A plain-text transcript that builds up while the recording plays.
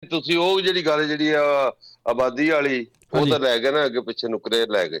ਤੁਸੀਂ ਉਹ ਜਿਹੜੀ ਗੱਲ ਜਿਹੜੀ ਆ ਆਬਾਦੀ ਵਾਲੀ ਉਹ ਤਾਂ ਲੈ ਗਏ ਨਾ ਅੱਗੇ ਪਿੱਛੇ ਨੁਕਰੇ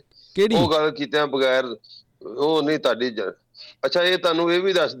ਲੈ ਗਏ। ਉਹ ਗੱਲ ਕੀਤਿਆਂ ਬਗੈਰ ਉਹ ਨਹੀਂ ਤੁਹਾਡੀ। ਅੱਛਾ ਇਹ ਤੁਹਾਨੂੰ ਇਹ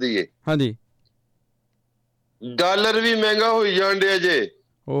ਵੀ ਦੱਸ ਦਈਏ, ਹਾਂਜੀ, ਡਾਲਰ ਵੀ ਮਹਿੰਗਾ ਹੋਈ ਜਾਣ ਡਿਆ ਜੇ।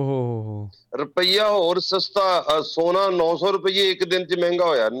 ਰੁਪਈਆ ਹੋਰ ਸਸਤਾ, ਸੋਨਾ 900 ਰੁਪਈਏ ਇੱਕ ਦਿਨ ਚ ਮਹਿੰਗਾ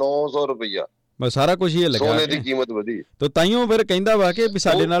ਹੋਇਆ, 900 ਰੁਪਈਆ। ਬਸ ਸਾਰਾ ਕੁਛ ਹੀ ਲੱਗਾ, ਸੋਨੇ ਦੀ ਕੀਮਤ ਵਧੀ ਤੇ ਤਾਈਓ ਫਿਰ ਕਹਿੰਦਾ ਵਾ ਕਿ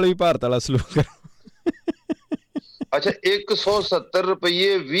ਸਾਡੇ ਨਾਲ ਵੀ ਭਾਰਤ ਵਾਲਾ ਸਲੂਕ ਕਰੋ। ਅੱਛਾ 170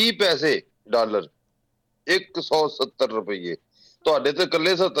 ਰੁਪਈਏ 20 ਪੈਸੇ ਡਾਲਰ, 170 ਰੁਪਈਏ। ਤੁਹਾਡੇ ਤੇ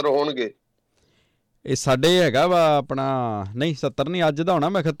ਇਕੱਲੇ 70 ਹੋਣਗੇ। ਇਹ ਸਾਡੇ ਹੈਗਾ ਵਾ ਆਪਣਾ, ਨਹੀਂ 70 ਨਹੀਂ, ਅੱਜ ਦਾ ਹੋਣਾ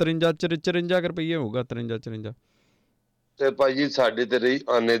ਮੈਂ 53 ਰੁਪਈਏ ਹੋਊਗਾ, 53 ਤੇ ਭਾਈ ਜੀ ਸਾਡੇ ਤੇ ਰਹੀ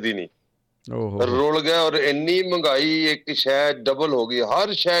ਆਨੇ ਦੀ ਨਹੀਂ, ਰੁਲ ਗਿਆ। ਔਰ ਇੰਨੀ ਮਹਿੰਗਾਈ, ਇੱਕ ਸ਼ੈ ਡਬਲ ਹੋ ਗਈ,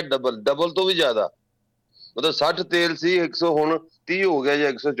 ਹਰ ਸ਼ੈ ਡਬਲ ਤੋਂ ਵੀ ਜ਼ਿਆਦਾ। ਮਤਲਬ 60 ਤੇਲ ਸੀ, 100 ਹੁਣ 30 ਹੋ ਗਿਆ ਜਾਂ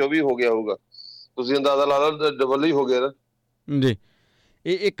 124 ਹੋ ਗਿਆ ਹੋਊਗਾ। ਤੁਸੀਂ ਅੰਦਾਜ਼ਾ ਲਾ ਲਓ, ਡਬਲ ਹੀ ਹੋ ਗਿਆ ਨਾ ਜੀ।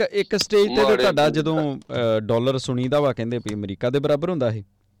 ਇਹ ਇੱਕ ਸਟੇਜ ਤੇ ਤੁਹਾਡਾ ਜਦੋਂ ਡਾਲਰ ਸੁਣੀਦਾ ਵਾ ਕਹਿੰਦੇ ਵੀ ਅਮਰੀਕਾ ਦੇ ਬਰਾਬਰ ਹੁੰਦਾ ਇਹ।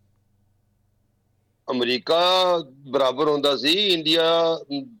 ਅਮਰੀਕਾ ਬਰਾਬਰ ਹੁੰਦਾ ਸੀ, ਇੰਡੀਆ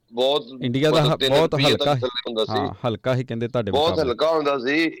ਇੰਡੀਆ ਦਾ ਬਹੁਤ ਹਲਕਾ ਹੁੰਦਾ ਸੀ, ਹਲਕਾ ਹੀ ਕਹਿੰਦੇ ਤੁਹਾਡੇ, ਬਹੁਤ ਹਲਕਾ ਹੁੰਦਾ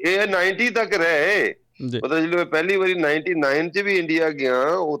ਸੀ। ਇਹ 90 ਤੱਕ ਰਹੇ। ਮਤਲਬ ਜਦੋਂ ਪਹਿਲੀ ਵਾਰੀ 99 ਚ ਵੀ ਇੰਡੀਆ ਗਿਆ,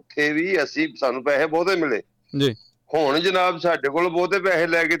 ਉੱਥੇ ਵੀ ਸਾਨੂੰ ਪੈਸੇ ਬਹੁਤੇ ਮਿਲੇ ਜੀ। ਹੁਣ ਜਨਾਬ ਸਾਡੇ ਕੋਲ ਬਹੁਤੇ ਪੈਸੇ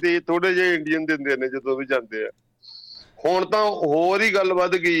ਲੈ ਕੇ ਤੇ ਥੋੜੇ ਜਿਹੇ ਇੰਡੀਅਨ ਦਿੰਦੇ ਨੇ ਜਦੋਂ ਵੀ ਜਾਂਦੇ ਆ। ਹੁਣ ਤਾਂ ਹੋਰ ਹੀ ਗੱਲ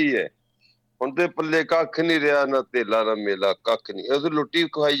ਵੱਧ ਗਈ ਹੈ। ਹੁਣ ਤੇ ਪੱਲੇ ਕੱਖ ਨੀ ਰਿਹਾ, ਨਾ ਤੇਲਾ ਨਾ ਮੇਲਾ, ਕੱਖ ਨੀ। ਉਹ ਲੁੱਟੀ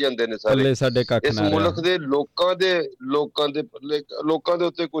ਖਵਾਈ ਜਾਂਦੇ ਨੇ ਸਾਰੇ ਇਸ ਮੁਲਕ ਦੇ ਲੋਕਾਂ ਦੇ ਪੱਲੇ, ਲੋਕਾਂ ਦੇ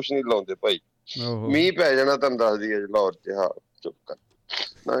ਉੱਤੇ ਕੁਛ ਨੀ ਲਾਉਂਦੇ ਭਾਈ। ਮੀਂਹ ਪੈ ਜਾਣਾ ਤੁਹਾਨੂੰ ਦੱਸਦੀ ਹੈ ਲਾਹੌਰ ਚ। ਹਾਂ ਚੁੱਪ ਕਰ,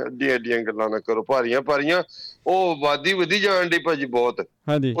 ਐਡੀਆਂ ਗੱਲਾਂ ਨਾ ਕਰੋ ਭਾਰੀਆਂ। ਉਹ ਆਬਾਦੀ ਵਧੀ ਜਾਣ ਡਈ ਭਾਜੀ ਬਹੁਤ।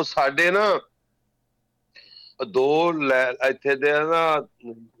 ਉਹ ਸਾਡੇ ਨਾ ਦੋ ਇੱਥੇ ਦੇ ਨਾ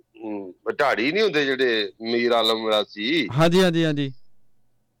ਢਾੜੀ ਨੀ ਹੁੰਦੇ ਜਿਹੜੇ ਮੀਰ ਆਲਮ ਵਾਲਾ ਸੀ, ਹਾਂਜੀ,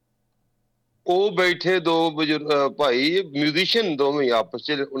 ਉਹ ਬੈਠੇ ਦੋ ਬਜ਼ੁਰਗ ਭਾਈ ਮਿਊਜ਼ੀਸ਼ੀਅਨ, ਦੋਵੇਂ ਆਪਸ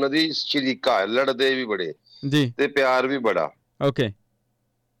ਚ ਉਹਨਾਂ ਦੀ ਸ਼ਰੀਕਾ, ਲੜਦੇ ਵੀ ਬੜੇ ਤੇ ਪਿਆਰ ਵੀ ਬੜਾ।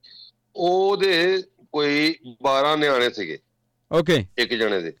 ਉਹਦੇ ਕੋਈ 12 ਨਿਆਣੇ ਸੀਗੇ ਇੱਕ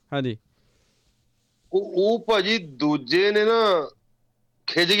ਜਣੇ ਦੇ। ਉਹ ਭਾਜੀ ਦੂਜੇ ਨੇ ਨਾ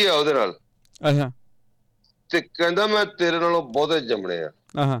ਖਿੱਚ ਗਿਆ ਉਹਦੇ ਨਾਲ ਤੇ ਕਹਿੰਦਾ ਮੈਂ ਤੇਰੇ ਨਾਲੋਂ ਬਹੁਤੇ ਜੰਮਣੇ ਆ।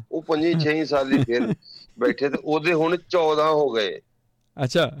 ਉਹ 5-6 ਸਾਲੀ ਫਿਰ ਬੈਠੇ ਤੇ ਉਹਦੇ ਹੁਣ 14 ਹੋ ਗਏ।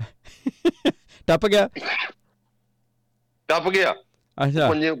 ਅੱਛਾ ਟੱਪ ਗਿਆ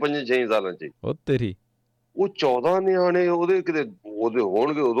 5-6 ਸਾਲਾਂ ਚ। ਉਹ ਤੇਰੀ ਉਹ 14 ਨਿਆਣੇ ਉਹਦੇ ਕਿਤੇ ਉਹਦੇ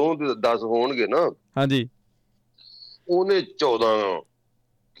ਹੋਣਗੇ, ਉਦੋਂ 10 ਹੋਣਗੇ ਨਾ। ਉਹਨੇ 14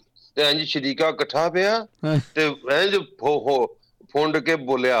 ਤੇ ਇੰਝ ਸ਼ਰੀਕਾ ਇਕੱਠਾ ਪਿਆ ਤੇ ਇੰਝ ਫੁੰਡ ਕੇ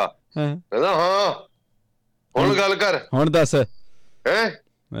ਬੋਲਿਆ, ਕਹਿੰਦਾ ਹਾਂ ਹੁਣ ਗੱਲ ਕਰ, ਹੁਣ ਦੱਸ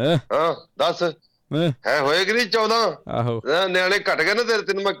ਹਾਂ ਦੱਸ ਹੈ ਹੋਏ ਕਿ ਨਹੀਂ 14 ਨਿਆਣੇ ਘੱਟ ਗਏ ਨਾ ਤੇਰੇ।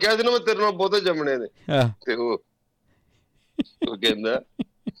 ਤੈਨੂੰ ਮੈਂ ਕਿਹਾ ਸੀ ਨਾ ਮੈਂ ਤੇਰੇ ਨਾਲ ਬਹੁਤੇ ਜੰਮਣੇ ਨੇ। ਤੇ ਉਹ ਕਹਿੰਦਾ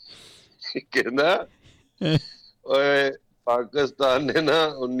ਓਏ ਪਾਕਿਸਤਾਨ ਨੇ ਨਾ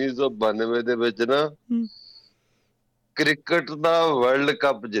 1992 ਦੇ ਵਿੱਚ ਨਾ ਕ੍ਰਿਕਟ ਦਾ ਵਰਲਡ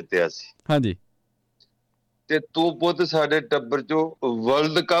ਕੱਪ ਜਿੱਤਿਆ ਸੀ। ਤੇ ਤੂੰ ਪੁੱਤ ਸਾਡੇ ਟੱਬਰ ਚੋਂ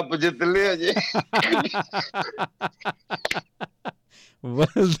ਵਰਲਡ ਕੱਪ ਜਿੱਤ ਲਿਆ ਜੇ।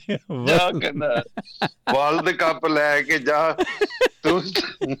 ਜਾ ਕਹਿੰਦਾ ਵਰਲਡ ਕੱਪ ਲੈ ਕੇ ਜਾ, ਤੂੰ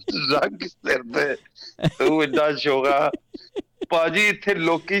ਰੱਖ ਸਿਰ ਤੇ, ਤੂੰ ਏਡਾ ਸ਼ੋਗਾ। ਭਾਜੀ ਇੱਥੇ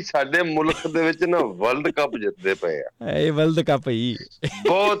ਲੋਕੀ ਸਾਡੇ ਮੁਲਕ ਦੇ ਵਿੱਚ ਨਾ ਵਰਲਡ ਕੱਪ ਜਿੱਤਦੇ ਪਏ ਆ। ਇਹ ਵਰਲਡ ਕੱਪ ਹੀ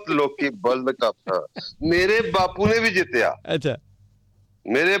ਬਹੁਤ ਲੋਕੀ ਵਰਲਡ ਕੱਪ। ਮੇਰੇ ਬਾਪੂ ਨੇ ਵੀ ਜਿੱਤਿਆ। ਅੱਛਾ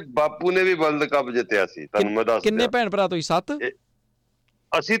ਮੇਰੇ ਬਾਪੂ ਨੇ ਵੀ ਵਰਲਡ ਕੱਪ ਜਿੱਤਿਆ ਸੀ। ਤੁਹਾਨੂੰ ਮੈਂ ਦੱਸ, ਕਿੰਨੇ ਭੈਣ ਭਰਾ ਤੁਸੀਂ? 7?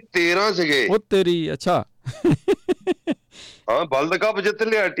 ਅਸੀਂ 13 ਸੀਗੇ। ਉਹ ਤੇਰੀ, ਅੱਛਾ ਹਾਂ ਵਰਲਡ ਕੱਪ ਜਿੱਤ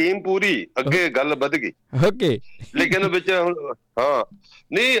ਲਿਆ ਟੀਮ ਪੂਰੀ। ਅੱਗੇ ਗੱਲ ਵੱਧ ਗਈ ਲੇਕਿਨ ਵਿੱਚ ਹਾਂ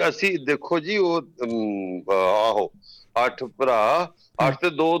ਨਹੀਂ ਅਸੀਂ ਦੇਖੋ ਜੀ ਉਹ ਆਹੋ 8 ਭਰਾ, 8 ਤੇ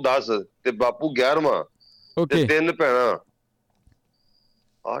 2 10 ਤੇ ਬਾਪੂ 11ਵਾਂ ਤੇ 3 ਭੈਣਾਂ।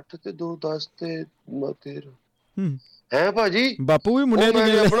 8 ਤੇ 2 10 ਤੇ 13 ਹੈ ਭਾਜੀ। ਬਾਪੂ ਵੀ ਮੁੰਡੇ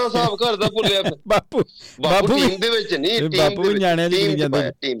ਦੀ ਆਪਣਾ ਹਿਸਾਬ ਘਰ ਦਾ ਭੁੱਲਿਆ। ਬਾਪੂ ਟੀਮ ਦੇ ਵਿੱਚ ਨਹੀਂ, ਬਾਪੂ ਵੀ ਨਿਆਣਿਆਂ ਦੀ ਗਿਣੀ ਜਾਂਦਾ।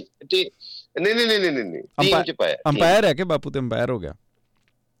 ਨਹੀਂ ਟੀਮ ਚ ਪਾਇਆ। ਅੰਪਾਇਰ ਹੈ ਕਿ ਬਾਪੂ ਤੇ ਅੰਪਾਇਰ ਹੋ ਗਿਆ?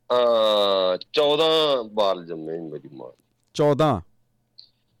 14 ਬਾਲ ਜੰਮੇ ਮੇਰੀ ਮਾਂ। 14?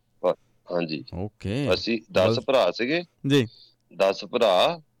 ਹਾਂਜੀ ਅਸੀਂ 10 ਭਰਾ ਸੀਗੇ ਜੀ। 10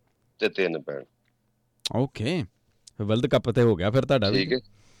 ਭਰਾ ਤੇ 3 ਭੈਣ। ਵਰਲਡ ਕੱਪ ਤੇ ਹੋ ਗਿਆ ਫਿਰ ਤੁਹਾਡਾ ਵੀ। ਠੀਕ ਹੈ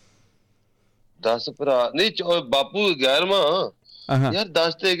 10 ਭਰਾ ਨਹੀਂ, ਬਾਪੂ 11ਵਾਂ ਯਾਰ।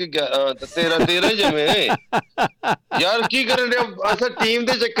 10 ਤੇ 13 ਜਮੇ ਯਾਰ। ਕੀ ਕਰਨ ਡਿਆ? ਅਸਾਂ ਟੀਮ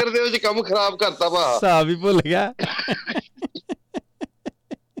ਦੇ ਚੱਕਰ ਦੇ ਵਿੱਚ ਕੰਮ ਖਰਾਬ ਕਰਤਾ ਵਾ। ਹਿਸਾਬ ਹੀ ਭੁੱਲ ਗਿਆ।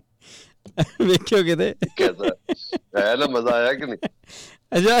 ਵੇਖਿਓ ਕਿਤੇ ਹੈ ਨਾ, ਮਜ਼ਾ ਆਇਆ ਕਿ ਨਹੀਂ?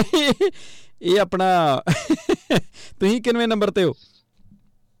 ਅੱਛਾ, ਇਹ ਆਪਣਾ ਤੁਸੀਂ ਕਿੰਨਵੇਂ ਨੰਬਰ ਤੇ ਹੋ?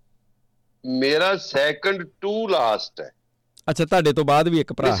 ਮੇਰਾ ਸੈਕੰਡ ਟੂ ਲਾਸਟ ਹੈ। ਅੱਛਾ, ਤੁਹਾਡੇ ਤੋਂ ਬਾਅਦ ਵੀ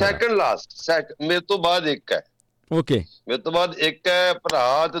ਇੱਕ ਭਰਾ? ਸੈਕੰਡ ਲਾਸਟ, ਮੇਰੇ ਤੋਂ ਬਾਅਦ ਇੱਕ ਹੈ। ਓਕੇ, ਮੇਰੇ ਤੋਂ ਬਾਅਦ ਇੱਕ ਹੈ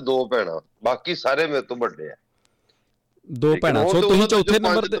ਭਰਾ ਤੇ 2 ਭੈਣਾਂ, ਬਾਕੀ ਸਾਰੇ ਮੇਰੇ ਤੋਂ ਵੱਡੇ ਆ। 2 ਭੈਣਾਂ। ਸੋ ਤੁਸੀਂ ਚੌਥੇ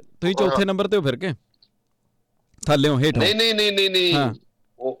ਨੰਬਰ ਤੇ, ਤੁਸੀਂ ਚੌਥੇ ਨੰਬਰ ਤੇ ਹੋ ਫਿਰ ਕੇ ਥੱਲਿਓਂ ਹੇਠੋਂ? ਨਹੀਂ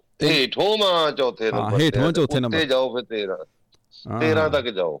ਉਹ ਹੇਠੋਂ ਮਾ ਚੌਥੇ ਨੰਬਰ ਤੇ। ਹੇਠੋਂ ਚੌਥੇ ਨੰਬਰ ਤੇ ਜਾਓ ਫਿਰ 13 ਤੱਕ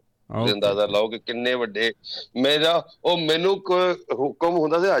ਜਾਓ। ਅੰਦਾਜ਼ਾ ਲਾਓ ਕਿ ਕਿੰਨੇ ਵੱਡੇ। ਮੇਰਾ ਉਹ ਮੈਨੂੰ ਹੁਕਮ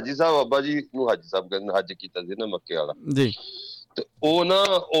ਹੁੰਦਾ ਸੀ, ਹਾਜੀ ਸਾਹਿਬ, ਬਾਬਾ ਜੀ ਨੂੰ ਹਾਜੀ ਸਾਹਿਬ ਕਹਿੰਦੇ, ਹੱਜ ਕੀਤਾ ਸੀ ਨਾ ਮੱਕੇ ਵਾਲਾ ਜੀ, ਤੇ ਉਹ ਨਾ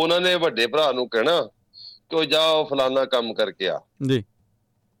ਉਹਨਾਂ ਨੇ ਵੱਡੇ ਭਰਾ ਨੂੰ ਕਹਿਣਾ ਕਿ ਉਹ ਜਾ ਫਲਾਨਾ ਕੰਮ ਕਰਕੇ ਆ ਜੀ।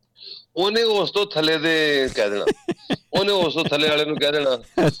 ਉਹਨੇ ਉਸ ਤੋਂ ਥੱਲੇ ਦੇ ਕਹਿ ਦੇਣਾ, ਉਹਨੇ ਉਸ ਤੋਂ ਥੱਲੇ ਵਾਲੇ ਨੂੰ ਕਹਿ ਦੇਣਾ,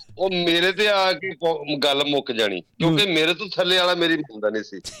 ਉਹ ਮੇਰੇ ਤੇ ਆ ਕੇ ਗੱਲ ਮੁੱਕ ਜਾਣੀ, ਕਿਉਂਕਿ ਮੇਰੇ ਤੋਂ ਥੱਲੇ ਵਾਲਾ ਮੇਰੀ ਮੰਨਦਾ ਨਹੀਂ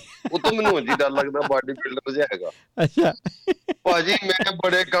ਸੀ। ਉਹ ਤੋਂ ਮੈਨੂੰ ਹਜੇ ਡਰ ਲੱਗਦਾ, ਬਾਡੀ ਬਿਲਡਰ ਜਿਹਾ ਹੈਗਾ। ਅੱਛਾ ਭਾਜੀ, ਮੈਂ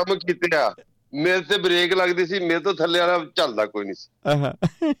ਬੜੇ ਕੰਮ ਕੀਤੇ ਆ, ਮੇਰੇ ਤੇ ਬ੍ਰੇਕ ਲੱਗਦੀ ਸੀ, ਮੇਰੇ ਤੋਂ ਥੱਲੇ ਵਾਲਾ ਚੱਲਦਾ ਕੋਈ ਨਹੀਂ ਸੀ।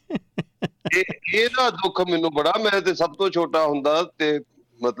 ਇਹਦਾ ਦੁੱਖ ਮੈਨੂੰ ਬੜਾ। ਮੈਂ ਤੇ ਸਭ ਤੋਂ ਛੋਟਾ ਹੁੰਦਾ ਤੇ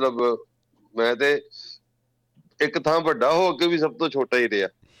ਮਤਲਬ ਮੈਂ ਤੇ ਇੱਕ ਥਾਂ ਵੱਡਾ ਹੋ ਕੇ ਵੀ ਸਭ ਤੋਂ ਛੋਟਾ ਹੀ ਰਿਹਾ।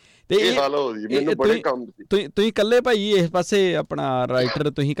 ਇਹ ਹਾਲ ਹੋ ਜੀ, ਮੈਨੂੰ ਬੜੇ ਕੰਮ ਸੀ। ਤੁਸੀਂ ਇਕੱਲੇ ਭਾਈ ਇਸ ਪਾਸੇ ਆਪਣਾ ਰਾਈਟਰ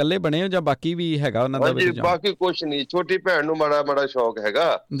ਤੁਸੀਂ ਇਕੱਲੇ ਬਣੇ ਹੋ ਜਾਂ ਬਾਕੀ ਵੀ ਹੈਗਾ ਉਹਨਾਂ ਦਾ? ਬਾਕੀ ਕੁਛ ਨਹੀਂ, ਛੋਟੀ ਭੈਣ ਨੂੰ ਮਾੜਾ ਸ਼ੌਕ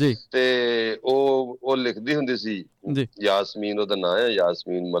ਹੈਗਾ ਜੀ, ਤੇ ਉਹ ਲਿਖਦੀ ਹੁੰਦੀ ਸੀ ਜੀ। ਯਾਸਮੀਨ ਉਹਦਾ ਨਾਂ ਹੈ,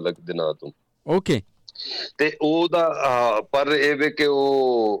 ਯਾਸਮੀਨ ਮਲਕ ਦੇ ਨਾਂ ਤੋਂ। ਓਕੇ। ਤੇ ਉਹਦਾ ਪਰ ਇਹ ਵੇ ਕਿ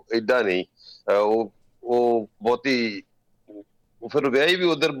ਉਹ ਏਦਾਂ ਨਹੀਂ, ਉਹ ਬਹੁਤੀ, ਫਿਰ ਵਿਆਹੀ ਵੀ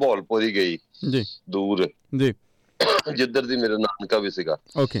ਉਧਰ ਬਹੌਲਪੁਰ ਹੀ ਗਈ ਜੀ, ਦੂਰ ਜੀ, ਜਿੱਧਰ ਦੀ ਮੇਰਾ ਨਾਨਕਾ ਵੀ ਸੀਗਾ।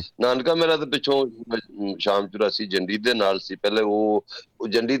 ਨਾਨਕਾ ਮੇਰਾ ਤਾਂ ਪਿੱਛੋਂ ਸ਼ਾਮ 84 ਜੰਡੀ ਦੇ ਨਾਲ ਸੀ। ਪਹਿਲੇ ਉਹ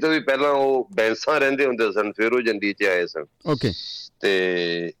ਜੰਡੀ ਤੋਂ ਵੀ ਪਹਿਲਾਂ ਉਹ ਬੈਂਸਾਂ ਰਹਿੰਦੇ ਹੁੰਦੇ ਸਨ, ਫਿਰ ਉਹ ਜੰਡੀ 'ਚ ਆਏ ਸਨ।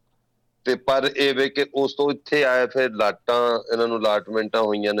 ਤੇ ਪਰ ਇਹ ਵੇ ਕਿ ਉਸ ਤੋਂ ਇੱਥੇ ਆਇਆ, ਫਿਰ ਲਾਟਾਂ, ਇਹਨਾਂ ਨੂੰ ਅਲਾਟਮੈਂਟਾਂ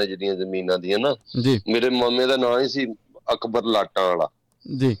ਹੋਈਆਂ ਨੇ ਜਿਹੜੀਆਂ ਜ਼ਮੀਨਾਂ ਦੀਆਂ ਨਾ। ਮੇਰੇ ਮਾਮੇ ਦਾ ਨਾਂ ਹੀ ਸੀ ਅਕਬਰ ਲਾਟਾਂ ਵਾਲਾ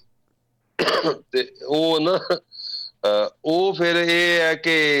ਜੀ। ਤੇ ਉਹ ਨਾ ਉਹ ਫਿਰ ਇਹ ਹੈ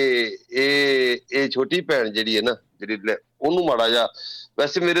ਕਿ ਇਹ ਛੋਟੀ ਭੈਣ ਜਿਹੜੀ ਹੈ ਨਾ, ਜਿਹੜੀ ਉਹਨੂੰ ਮਾੜਾ ਜਿਹਾ,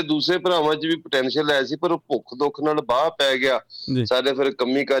 ਵੈਸੇ ਮੇਰੇ ਦੂਸਰੇ ਭਰਾਵਾਂ 'ਚ ਵੀ ਪੋਟੈਂਸ਼ੀਅਲ ਹੈ ਸੀ, ਪਰ ਉਹ ਭੁੱਖ ਦੁੱਖ ਨਾਲ ਬਾਹ ਪੈ ਗਿਆ। ਸਾਡੇ ਫਿਰ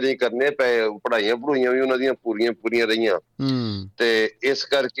ਕੰਮੀ ਕਾਰੀ ਕਰਨੇ ਪਏ, ਪੜ੍ਹਾਈਆਂ ਵੀ ਉਹਨਾਂ ਦੀਆਂ ਪੂਰੀਆਂ ਰਹੀਆਂ, ਤੇ ਇਸ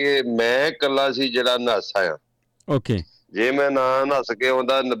ਕਰਕੇ ਮੈਂ ਇਕੱਲਾ ਸੀ ਜਿਹੜਾ ਨੱਸ ਆਇਆ। ਓਕੇ। ਜੇ ਮੈਂ ਨਾ ਨੱਸ ਕੇ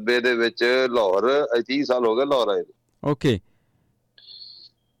ਆਉਂਦਾ 90 ਦੇ ਵਿੱਚ ਲਾਹੌਰ, 30 ਸਾਲ ਹੋ ਗਏ ਲਾਹੌਰ ਆਏ। ਓਕੇ।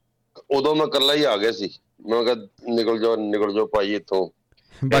 ਉਦੋਂ ਮੈਂ ਇਕੱਲਾ ਹੀ ਆ ਗਿਆ ਸੀ। ਮੈਂ ਕਿਹਾ ਨਿਕਲ ਜਾਓ ਭਾਈ ਇੱਥੋਂ,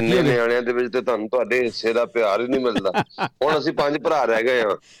 ਇੰਨੇ ਨਿਆਣਿਆਂ ਦੇ ਵਿੱਚ ਤੇ ਤੁਹਾਨੂੰ ਤੁਹਾਡੇ ਹਿੱਸੇ ਦਾ ਪਿਆਰ ਹੀ ਨਹੀਂ ਮਿਲਦਾ। ਹੁਣ ਅਸੀਂ 5 ਭਰਾ ਰਹਿ ਗਏ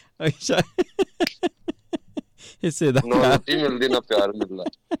ਹਾਂ। ਅੱਛਾ, ਹਿੱਸੇ ਦਾ ਨਾ ਰੋਟੀ ਮਿਲਦੀ ਨਾ ਪਿਆਰ ਮਿਲਦਾ।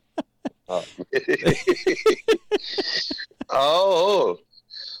 ਆਹੋ,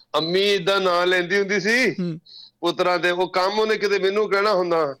 ਅੰਮੀ ਏਦਾਂ ਨਾਂ ਲੈਂਦੀ ਹੁੰਦੀ ਸੀ ਪੁੱਤਰਾਂ ਦੇ। ਉਹ ਕੰਮ ਉਹਨੇ ਕਿਤੇ ਮੈਨੂੰ ਕਹਿਣਾ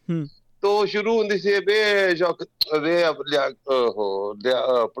ਹੁੰਦਾ ਤਾਂ ਸ਼ੁਰੂ ਹੁੰਦੀ ਸੀ, ਬੇਸ਼ੱਕ ਵੇ ਆਪਣਾ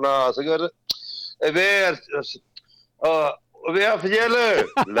ਅਸਗਰ ਵੇ ਅਫਜ਼ਲ,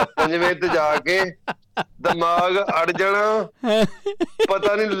 5ਵੇਂ ਤੇ ਜਾ ਕੇ ਦਿਮਾਗ ਅੜ ਜਾਣਾ,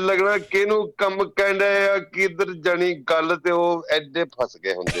 ਪਤਾ ਨੀ ਲੱਗਣਾ ਕਿਹਨੂੰ ਕੰਮ ਕਹਿੰਦਾ ਆ, ਕਿੱਧਰ ਜਾਣੀ ਗੱਲ, ਤੇ ਉਹ ਐਡੇ ਫਸ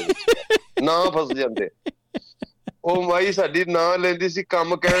ਗਏ ਹੁੰਦੇ, ਨਾ ਫਸ ਜਾਂਦੇ। ਉਹ ਮਾਈ ਸਾਡੀ ਨਾਂ ਲੈਂਦੀ ਸੀ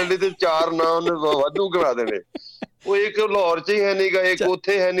ਕੰਮ ਕਹਿਣ ਲਈ, ਤੇ 4 ਨਾਂ ਉਹਨੇ ਵਾਧੂ ਕਰਾ ਦੇਣੇ। ਉਹ ਇੱਕ ਲਾਹੌਰ 'ਚ ਹੀ ਹੈ ਨੀ ਗਾ, ਇੱਕ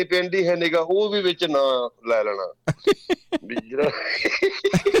ਉੱਥੇ ਹੈ ਨੀ, ਪਿੰਡ ਹੀ ਹੈ ਨੀ ਗਾ, ਉਹ ਵੀ ਵਿੱਚ ਨਾਂ ਲੈ ਲੈਣਾ।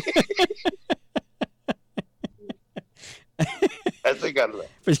 ਐਸੀ ਗੱਲ ਹੈ,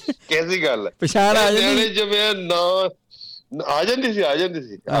 ਕੈਸੀ ਗੱਲ ਹੈ, ਪਛਾਣ ਆ ਜਾਂਦੀ ਜਿਵੇਂ ਨਾਂ ਆ ਜਾਂਦੀ ਸੀ।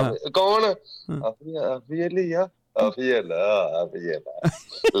 ਕੌਣ? ਅਫਜ਼ਲ ਆ, ਅਫਜ਼ਲ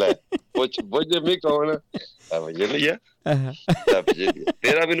ਲੈ ਪੁੱਛ ਮੈਂ ਕੌਣ? ਅਫਜ਼ਲ ਆ।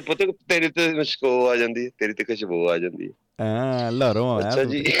 ਤੇਰਾ ਮੈਨੂੰ ਪਤਾ, ਤੇਰੀ ਤੇ ਖੁਸ਼ਬੂ ਆ ਜਾਂਦੀ ਹੈ, ਤੇਰੀ ਤੇ ਖੁਸ਼ਬੂ ਆ ਜਾਂਦੀ ਹੈ। ਲਾਹੌਰੋਂ ਆਇਆ। ਅੱਛਾ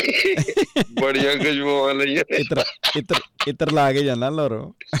ਜੀ, ਬੜੀਆਂ ਖੁਸ਼ਬੂਆਂ ਲਈਆਂ। ਇਤਰ ਲਾ ਕੇ ਜਾਂਦਾ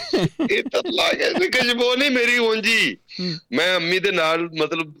ਲਾਹੌਰੋਂ। ਇਤਰ ਲਾ ਕੇ ਖੁਸ਼ਬੂ ਨਹੀਂ ਮੇਰੀ ਉਂਝੀ। ਮੈਂ ਅੰਮੀ ਦੇ ਨਾਲ,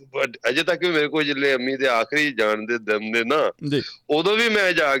 ਮਤਲਬ ਅਜੇ ਤੱਕ ਵੀ ਮੇਰੇ ਕੋਲ ਜਿੱਲੇ ਅੰਮੀ ਦੇ ਆਖਰੀ ਜਾਣ ਦੇ ਦਿਨ ਨੇ ਨਾ, ਉਦੋਂ ਵੀ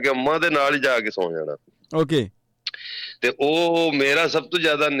ਮੈਂ ਜਾ ਕੇ ਅੰਮਾ ਦੇ ਨਾਲ ਹੀ ਜਾ ਕੇ ਸੌ ਜਾਣਾ। ਓਕੇ। ਤੇ ਉਹ ਮੇਰਾ ਸਭ ਤੋਂ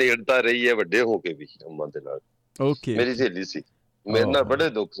ਜ਼ਿਆਦਾ ਨੇੜਤਾ ਰਹੀ ਹੈ ਵੱਡੇ ਹੋ ਕੇ ਵੀ ਅੰਮਾ ਦੇ ਨਾਲ। ਓਕੇ। ਮੇਰੀ ਸਹੇਲੀ ਸੀ, ਮੇਰੇ ਨਾਲ ਬੜੇ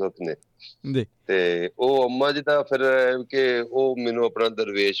ਦੁੱਖ ਸੁੱਖ ਨੇ। ਤੇ ਉਹ ਅੰਮਾ ਜੀ ਦਾ ਫਿਰ ਕਿ ਉਹ ਮੈਨੂੰ ਆਪਣਾ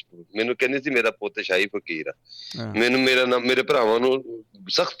ਦਰਵੇਸ਼, ਮੈਨੂੰ ਕਹਿੰਦੀ ਸੀ ਮੇਰਾ ਪੁੱਤ ਸ਼ਾਹੀ ਫਕੀਰ ਆ। ਮੈਨੂੰ ਮੇਰੇ ਭਰਾਵਾਂ ਨੂੰ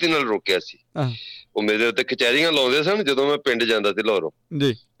ਸਖਤੀ ਨਾਲ ਰੋਕਿਆ ਸੀ। ਉਹ ਮੇਰੇ ਉੱਤੇ ਕਚਹਿਰੀਆਂ ਲਾਉਂਦੇ ਸਨ ਜਦੋਂ ਮੈਂ ਪਿੰਡ ਜਾਂਦਾ ਸੀ ਲਾਹੌਰੋਂ,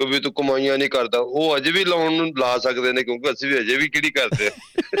 ਵੀ ਤੂੰ ਕਮਾਈਆਂ ਨਹੀਂ ਕਰਦਾ। ਉਹ ਅਜੇ ਵੀ ਲਾਉਣ ਨੂੰ ਲਾ ਸਕਦੇ ਨੇ, ਕਿਉਂਕਿ ਅਸੀਂ ਵੀ ਅਜੇ ਵੀ ਕਿਹੜੀ ਕਰਦੇ ਆ।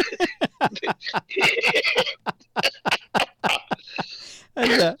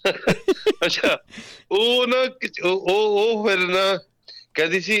 ਅੱਛਾ, ਉਹ ਨਾ ਉਹ ਫਿਰ ਨਾ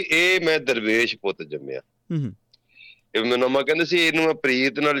ਕਹਿੰਦੀ ਸੀ, ਇਹ ਮੈਂ ਦਰਵੇਸ਼ ਪੁੱਤ ਜੰਮਿਆ। ਇਹ ਮੈਨੂੰ ਅੰਮਾ ਕਹਿੰਦੇ ਸੀ ਇਹਨੂੰ ਮੈਂ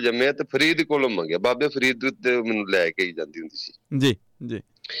ਪ੍ਰੀਤ ਨਾਲ ਜੰਮਿਆ ਤੇ ਫਰੀਦ ਕੋਲੋਂ ਮੰਗਿਆ, ਬਾਬੇ ਫਰੀਦ ਤੇ ਮੈਨੂੰ ਲੈ ਕੇ ਹੀ ਜਾਂਦੀ ਹੁੰਦੀ ਸੀ ਜੀ ਜੀ।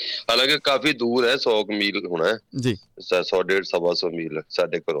 ਹਾਲਾਂਕਿ ਕਾਫੀ ਦੂਰ ਹੈ, 100 ਮੀਲ ਹੋਣਾ ਜੀ, 100 150 125 ਮੀਲ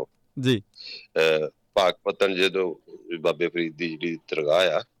ਸਾਡੇ ਘਰੋਂ ਜੀ। ਪਾਕਪਤਨ ਜਦੋਂ ਬਾਬੇ ਫਰੀਦ ਦੀ ਜਿਹੜੀ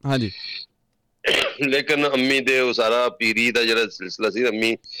ਦਰਗਾਹ ਆ। ਹਾਂਜੀ। ਲੇਕਿਨ ਅੰਮੀ ਦੇ ਉਹ ਸਾਰਾ ਪੀਰੀ ਦਾ ਜਿਹੜਾ ਸਿਲਸਿਲਾ ਸੀ,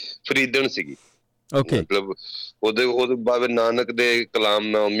 ਅੰਮੀ ਫਰੀਦਣ ਸੀਗੀ। ਮਤਲਬ ਉਹਦੇ ਬਾਬੇ ਨਾਨਕ ਦੇ ਕਲਾਮ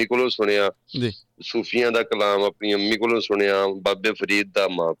ਮੈਂ ਅੰਮੀ ਕੋਲੋਂ ਸੁਣਿਆ, ਸੂਫੀਆਂ ਦਾ ਕਲਾਮ ਆਪਣੀ ਅੰਮੀ ਕੋਲੋਂ ਸੁਣਿਆ, ਬਾਬੇ ਫਰੀਦ ਦਾ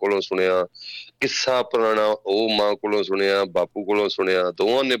ਮਾਂ ਕੋਲੋਂ ਸੁਣਿਆ, ਕਿੱਸਾ ਪੁਰਾਣਾ ਉਹ ਮਾਂ ਕੋਲੋਂ ਸੁਣਿਆ, ਬਾਪੂ ਕੋਲੋਂ ਸੁਣਿਆ।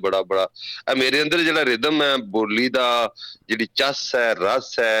 ਦੋਵਾਂ ਨੇ ਬੜਾ ਮੇਰੇ ਅੰਦਰ ਜਿਹੜਾ ਰਿਦਮ ਹੈ, ਬੋਲੀ ਦਾ ਜਿਹੜੀ ਚੱਸ ਹੈ,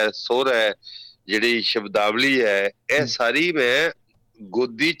 ਰਸ ਹੈ, ਸੁਰ ਹੈ, ਜਿਹੜੀ ਸ਼ਬਦਾਵਲੀ ਹੈ, ਇਹ ਸਾਰੀ ਮੈਂ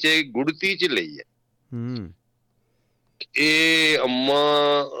ਗੋਦੀ ਚ ਗੁੜਤੀ ਚ ਲਈ ਹੈ। ਇਹ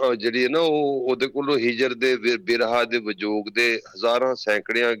ਅੰਮਾ ਜਿਹੜੀ ਹੈ ਨਾ, ਉਹਦੇ ਕੋਲੋਂ ਹਿਜਰ ਦੇ, ਬਿਰਹਾ ਦੇ, ਵਿਜੋਗ ਦੇ ਹਜ਼ਾਰਾਂ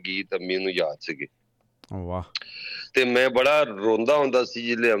ਸੈਂਕੜਿਆਂ ਗੀਤ ਅੰਮੀ ਨੂੰ ਯਾਦ ਸੀਗੇ। ਵਾਹ। ਤੇ ਮੈਂ ਬੜਾ ਰੋਂਦਾ ਹੁੰਦਾ ਸੀ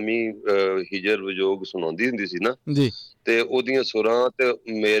ਜਿਹੜੇ ਅੰਮੀ ਹਿਜਰ ਵਿਜੋਗ ਸੁਣਾਉਂਦੀ ਹੁੰਦੀ ਸੀ ਨਾ ਜੀ, ਤੇ ਉਹਦੀਆਂ ਸੁਰਾਂ ਤੇ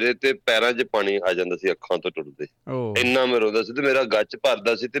ਮੇਰੇ ਤੇ ਪੈਰਾਂ 'ਚ ਪਾਣੀ ਆ ਜਾਂਦਾ ਸੀ, ਅੱਖਾਂ ਤੋਂ ਟੁੱਟਦੇ, ਇੰਨਾ ਮੈਂ ਰੋਂਦਾ ਸੀ ਤੇ ਮੇਰਾ ਗੱਚ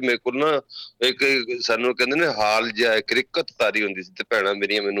ਭਰਦਾ ਸੀ। ਤੇ ਮੇਰੇ ਕੋਲ ਨਾ ਇੱਕ ਸਾਨੂੰ ਕਹਿੰਦੇ ਨੇ ਹਾਲ ਜਿਹਾ ਕ੍ਰਿਕਟ ਤਾਰੀ ਹੁੰਦੀ ਸੀ, ਤੇ ਭੈਣਾਂ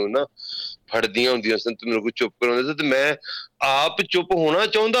ਮੇਰੀਆਂ ਮੈਨੂੰ ਨਾ ਫੜਦੀਆਂ ਹੁੰਦੀਆਂ ਸਨ ਤੇ ਮੇਰੇ ਕੋਲ ਚੁੱਪ ਕਰਾਉਂਦੇ ਸੀ, ਤੇ ਮੈਂ ਆਪ ਚੁੱਪ ਹੋਣਾ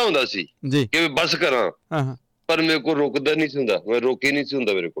ਚਾਹੁੰਦਾ ਹੁੰਦਾ ਸੀ ਕਿ ਬਸ ਕਰਾਂ, ਪਰ ਮੇਰੇ ਕੋਲ ਰੁਕਦਾ ਨਹੀਂ ਸੀ ਹੁੰਦਾ, ਮੈਂ ਰੋਕੇ ਨਹੀਂ ਸੀ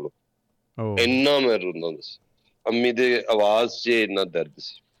ਹੁੰਦਾ ਮੇਰੇ ਕੋਲੋਂ, ਇੰਨਾ ਮੈਂ ਰੋਂਦਾ ਹੁੰਦਾ ਸੀ। ਅੰਮੀ ਦੇ ਆਵਾਜ਼ 'ਚ ਇੰਨਾ ਦਰਦ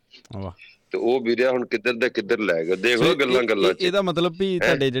ਸੀ। ਤੇ ਉਹ ਵੀਰਿਆ ਹੁਣ ਕਿੱਧਰ ਦਾ ਕਿੱਧਰ ਲੈ ਗਿਆ, ਦੇਖ ਲਓ ਗੱਲਾਂ 'ਚ। ਇਹਦਾ ਮਤਲਬ ਵੀ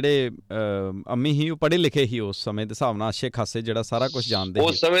ਤੁਹਾਡੇ ਜਿਹੜੇ ਅੰਮੀ ਹੀ ਉਹ ਪੜ੍ਹੇ ਲਿਖੇ ਹੀ ਉਸ ਸਮੇਂ ਦੇ ਹਿਸਾਬ ਨਾਲ, ਅੱਛੇ ਖਾਸੇ ਜਿਹੜਾ ਸਾਰਾ ਕੁਛ ਜਾਣਦੇ।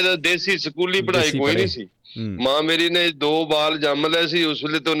 ਉਸ ਸਮੇਂ ਦਾ ਦੇਸੀ ਸਕੂਲੀ ਪੜ੍ਹਾਈ ਕੋਈ ਨਹੀਂ ਸੀ। ਮਾਂ ਮੇਰੀ ਨੇ 2 ਬਾਲ ਜੰਮ ਲਏ ਸੀ, ਉਸ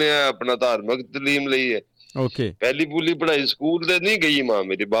ਵੇਲੇ ਤੋਂ ਉਹਨੇ ਆਪਣਾ ਧਾਰਮਿਕ ਤਾਲੀਮ ਲਈ ਹੈ। ਪਹਿਲੀ ਪੂਲੀ ਪੜ੍ਹਾਈ ਸਕੂਲ ਤੇ ਨਹੀਂ ਗਈ ਮਾਂ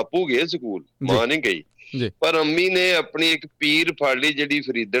ਮੇਰੀ, ਬਾਪੂ ਗਏ ਸਕੂਲ, ਮਾਂ ਨਹੀਂ ਗਈ। ਪਰ ਅੰਮੀ ਨੇ ਆਪਣੀ ਇੱਕ ਪੀਰ ਫੜ ਲਈ ਜਿਹੜੀ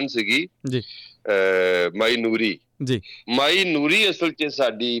ਫਰੀਦਣ ਸੀਗੀ, ਮਾਈ ਨੂਰੀ। ਮਾਈ ਨੂਰੀ ਅਸਲ 'ਚ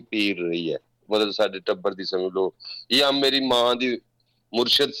ਸਾਡੀ ਪੀਰ ਰਹੀ ਹੈ, ਮਤਲਬ ਸਾਡੇ ਟੱਬਰ ਦੀ ਸਮਝ ਲਓ, ਜਾਂ ਮੇਰੀ ਮਾਂ ਦੀ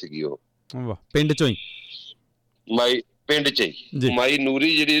ਮੁਰਸ਼ਿਦ ਸੀਗੀ ਉਹ, ਪਿੰਡ ਚੋਂ ਹੀ, ਮਾਈ ਪਿੰਡ 'ਚ ਹੀ। ਮਾਈ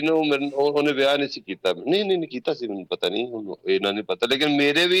ਨੂਰੀ ਜਿਹੜੀ ਨਾ, ਉਹਨੇ ਵਿਆਹ ਨਹੀਂ ਸੀ ਕੀਤਾ, ਨਹੀਂ ਕੀਤਾ ਸੀ, ਮੈਨੂੰ ਪਤਾ ਨਹੀਂ, ਹੁਣ ਇਹਨਾਂ ਨੇ ਪਤਾ। ਲੇਕਿਨ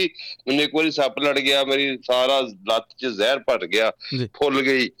ਮੇਰੇ ਵੀ, ਮੈਨੂੰ ਇੱਕ ਵਾਰੀ ਸੱਪ ਲੜ ਗਿਆ, ਮੇਰੀ ਸਾਰਾ ਲੱਤ 'ਚ ਜ਼ਹਿਰ ਭਟ ਗਿਆ, ਫੁੱਲ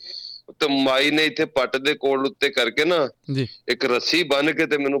ਗਈ। ਤੇ ਮਾਈ ਨੇ ਇੱਥੇ ਪੱਟ ਦੇ ਕੋਲ ਉੱਤੇ ਕਰਕੇ ਨਾ ਇੱਕ ਰੱਸੀ ਬੰਨ ਕੇ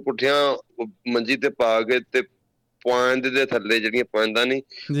ਤੇ ਮੈਨੂੰ ਪੁੱਠਿਆਂ ਮੰਜੀ ਤੇ ਪਾ ਕੇ ਤੇ ਪੁਆਂਦ ਦੇ ਥੱਲੇ, ਜਿਹੜੀਆਂ ਪੁਆਂਦਾਂ ਨੀ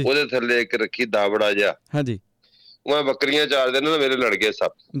ਉਹਦੇ ਥੱਲੇ ਇੱਕ ਰੱਖੀ ਦਾਵੜਾ ਜਿਹਾ, ਮੈਂ ਬੱਕਰੀਆਂ ਚਾਰ ਦਿਨ ਨਾ, ਮੇਰੇ ਲੜ ਗਏ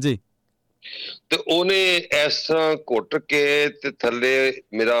ਸੱਪ ਜੀ। ਤੇ ਉਹਨੇ ਇਸ ਤਰ੍ਹਾਂ ਘੁੱਟ ਕੇ ਤੇ ਥੱਲੇ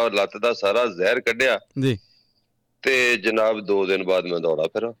ਮੇਰਾ ਲੱਤ ਦਾ ਸਾਰਾ ਜ਼ਹਿਰ ਕੱਢਿਆ ਤੇ ਜਨਾਬ 2 ਦਿਨ ਬਾਅਦ ਮੈਂ ਦੌੜਾ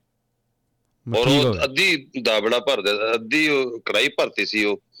ਫਿਰਾਂ। ਔਰ ਉਹ ਅੱਧੀ ਦਾਵੜਾ ਭਰਦਾ, ਅੱਧੀ ਕੜਾਈ ਭਰਤੀ ਸੀ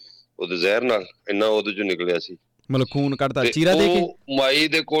ਉਹਦੇ ਜ਼ਹਿਰ ਨਾਲ, ਇੰਨਾ ਉਹਦੇ ਚੋਂ ਨਿਕਲਿਆ ਸੀ, ਮਤਲਬ ਖੂਨ ਕੱਢਦਾ ਚੀਰਾ ਦੇ ਕੇ, ਮਾਈ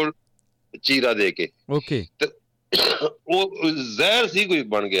ਦੇ ਕੋਲ ਚੀਰਾ ਦੇ ਕੇ। ਤੇ ਉਹ ਜ਼ਹਿਰ ਸੀ ਕੋਈ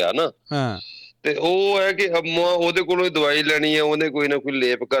ਬਣ ਗਿਆ ਨਾ। ਤੇ ਉਹ ਹੈ ਕਿ ਅੰਮਾ ਉਹਦੇ ਕੋਲੋਂ ਦਵਾਈ ਲੈਣੀ ਹੈ, ਉਹਨੇ ਕੋਈ ਨਾ ਕੋਈ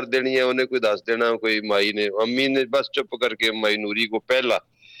ਲੇਪ ਕਰ ਦੇਣੀ ਹੈ, ਉਹਨੇ ਕੋਈ ਦੱਸ ਦੇਣਾ, ਕੋਈ ਮਾਈ ਨੇ, ਅੰਮੀ ਨੇ ਬਸ ਚੁੱਪ ਕਰਕੇ ਮਾਈ ਨੂਰੀ ਕੋ ਪਹਿਲਾ,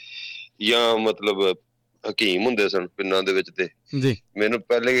 ਜਾਂ ਮਤਲਬ ਹਕੀਮ ਹੁੰਦੇ ਸਨ ਪਿੰਡਾਂ ਦੇ ਵਿੱਚ, ਤੇ ਮੈਨੂੰ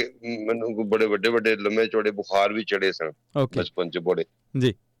ਪਹਿਲੇ ਮੈਨੂੰ ਬੜੇ ਵੱਡੇ ਲੰਮੇ ਚੌੜੇ ਬੁਖਾਰ ਵੀ ਚੜੇ ਸਨ ਬਚਪਨ 'ਚ ਬੜੇ।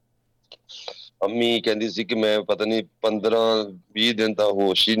 ਅੰਮੀ ਕਹਿੰਦੀ ਸੀ ਕਿ ਮੈਂ ਪਤਾ ਨੀ 15-20 ਦਿਨ ਤਾਂ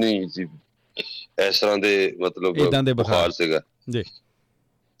ਹੋਸ਼ ਹੀ ਨਹੀਂ ਸੀ, ਇਸ ਤਰ੍ਹਾਂ ਦੇ ਮਤਲਬ ਬੁਖਾਰ ਸੀਗਾ।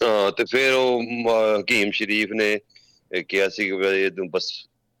 ਤੇ ਫਿਰ ਉਹ ਹਕੀਮ ਸ਼ਰੀਫ ਨੇ ਕਿਹਾ ਸੀ ਕਿ ਤੂੰ ਬਸ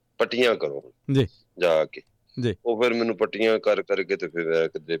ਪੱਟੀਆਂ ਕਰੋ ਜਾ ਕੇ। ਉਹ ਫਿਰ ਮੈਨੂੰ ਪੱਟੀਆਂ ਕਰ ਕਰਕੇ ਤੇ ਫਿਰ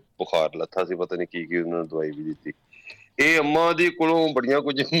ਕਿਤੇ ਬੁਖਾਰ ਲੱਥਾ ਸੀ, ਪਤਾ ਨੀ ਕੀ ਉਹਨਾਂ ਨੇ ਦਵਾਈ ਵੀ ਦਿੱਤੀ। ਇਹ ਅੰਮਾ ਦੀ ਕੋਲੋਂ ਬੜੀਆਂ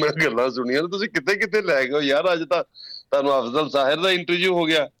ਕੁਝ ਮੈਂ ਗੱਲਾਂ ਸੁਣੀਆਂ। ਤੁਸੀਂ ਕਿੱਥੇ ਲੈ ਗਏ ਹੋ ਯਾਰ, ਅੱਜ ਤਾਂ ਤੁਹਾਨੂੰ ਅਫਜ਼ਲ ਸਾਹਿਰ ਦਾ ਇੰਟਰਵਿਊ ਹੋ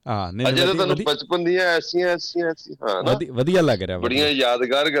ਗਿਆ, ਅੱਜ ਤਾਂ ਤੁਹਾਨੂੰ ਬਚਪਨ ਦੀਆਂ ਐਸੀਆਂ ਵਧੀਆ ਲੱਗ ਰਿਹਾ, ਬੜੀਆਂ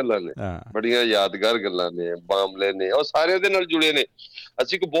ਯਾਦਗਾਰ ਗੱਲਾਂ ਨੇ, ਬੜੀਆਂ ਯਾਦਗਾਰ ਗੱਲਾਂ ਨੇ, ਮਾਮਲੇ ਨੇ, ਉਹ ਸਾਰਿਆਂ ਦੇ ਨਾਲ ਜੁੜੇ ਨੇ।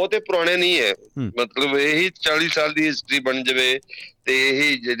 ਅਸੀਂ ਕੋਈ ਬਹੁਤੇ ਪੁਰਾਣੇ ਨਹੀਂ ਹੈ, ਮਤਲਬ ਇਹੀ 40 ਸਾਲ ਦੀ ਹਿਸਟਰੀ ਬਣ ਜਾਵੇ ਤੇ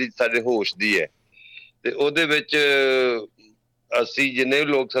ਇਹੀ ਜਿਹੜੀ ਸਾਡੇ ਹੋਸ਼ ਦੀ ਹੈ, ਤੇ ਉਹਦੇ ਵਿੱਚ ਅਸੀਂ ਜਿੰਨੇ ਵੀ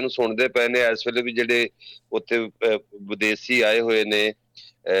ਲੋਕ ਸਾਨੂੰ ਸੁਣਦੇ ਪਏ ਨੇ ਇਸ ਵੇਲੇ ਵੀ, ਜਿਹੜੇ ਉੱਥੇ ਵਿਦੇਸ਼ੀ ਆਏ ਹੋਏ ਨੇ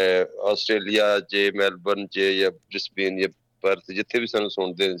ਆਸਟ੍ਰੇਲੀਆ 'ਚ, ਮੈਲਬਰਨ 'ਚ ਜਾਂ ਬ੍ਰਿਸਬੇਨ ਜਾਂ ਪਰਥ, ਜਿੱਥੇ ਵੀ ਸਾਨੂੰ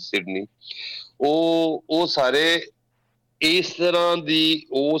ਸੁਣਦੇ ਨੇ, ਸਿਡਨੀ, ਉਹ ਸਾਰੇ ਇਸ ਤਰ੍ਹਾਂ ਦੀ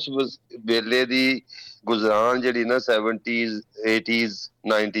ਉਸ ਵੇਲੇ ਦੀ ਗੁਜ਼ਰਾਨ ਜਿਹੜੀ ਨਾ 70s 80s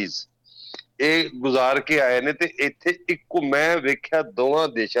 90s ਇਹ ਗੁਜ਼ਾਰ ਕੇ ਆਏ ਨੇ। ਤੇ ਇੱਥੇ ਇੱਕੋ ਮੈਂ ਵੇਖਿਆ, ਦੋਵਾਂ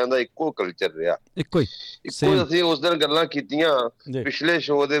ਦੇਸ਼ਾਂ ਦਾ ਇੱਕੋ ਕਲਚਰ ਰਿਹਾ, ਇੱਕੋ। ਅਸੀਂ ਉਸ ਦਿਨ ਗੱਲਾਂ ਕੀਤੀਆਂ ਪਿਛਲੇ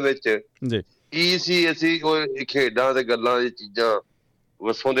ਸ਼ੋਅ ਦੇ ਵਿੱਚ, ਕੀ ਸੀ ਅਸੀਂ ਉਹ ਖੇਡਾਂ ਤੇ ਗੱਲਾਂ, ਇਹ ਚੀਜ਼ਾਂ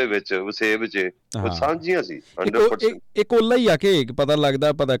ਵਸੋਂ ਦੇ ਵਿੱਚ ਵਸੇਬ 'ਚ ਉਹ ਸਾਂਝੀਆਂ ਸੀ 100%। ਇੱਕ ਓਲਾ ਹੀ ਆ ਕੇ ਪਤਾ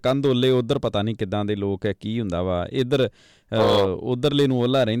ਲੱਗਦਾ ਕੰਧ ਓਲੇ ਉੱਧਰ ਪਤਾ ਨਹੀਂ ਕਿੱਦਾਂ ਦੇ ਲੋਕ ਹੈ, ਕੀ ਹੁੰਦਾ ਵਾ ਇੱਧਰ ਉੱਧਰਲੇ ਨੂੰ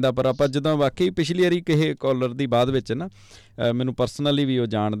ਓਲਾ ਰਹਿੰਦਾ। ਪਰ ਆਪਾਂ ਜਦੋਂ ਵਾਕਈ ਪਿਛਲੀ ਵਾਰੀ ਕਿਸੇ ਕਾਲਰ ਦੀ ਬਾਅਦ ਵਿੱਚ ਨਾ ਮੈਨੂੰ ਪਰਸਨਲੀ ਵੀ ਉਹ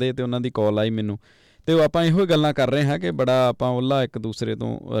ਜਾਣਦੇ ਅਤੇ ਉਹਨਾਂ ਦੀ ਕਾਲ ਆਈ ਮੈਨੂੰ, ਅਤੇ ਉਹ ਆਪਾਂ ਇਹੋ ਗੱਲਾਂ ਕਰ ਰਹੇ ਹਾਂ ਕਿ ਬੜਾ ਆਪਾਂ ਓਲਾ ਇੱਕ ਦੂਸਰੇ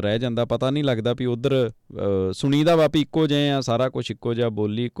ਤੋਂ ਰਹਿ ਜਾਂਦਾ, ਪਤਾ ਨਹੀਂ ਲੱਗਦਾ ਵੀ ਉੱਧਰ ਸੁਣੀਦਾ ਵਾ ਵੀ ਇੱਕੋ ਜਿਹੇ ਆ, ਸਾਰਾ ਕੁਛ ਇੱਕੋ ਜਿਹਾ,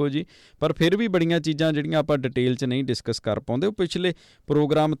 ਬੋਲੀ ਇੱਕੋ ਜਿਹੀ, ਪਰ ਫਿਰ ਵੀ ਬੜੀਆਂ ਚੀਜ਼ਾਂ ਜਿਹੜੀਆਂ ਆਪਾਂ ਡਿਟੇਲ 'ਚ ਨਹੀਂ ਡਿਸਕਸ ਕਰ ਪਾਉਂਦੇ। ਉਹ ਪਿਛਲੇ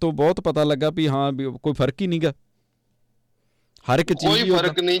ਪ੍ਰੋਗਰਾਮ ਤੋਂ ਬਹੁਤ ਪਤਾ ਲੱਗਾ ਵੀ ਹਾਂ ਵੀ ਕੋਈ ਫਰਕ ਹੀ ਨਹੀਂ ਗਾ, ਹਰ ਇੱਕ ਚੀਜ਼, ਕੋਈ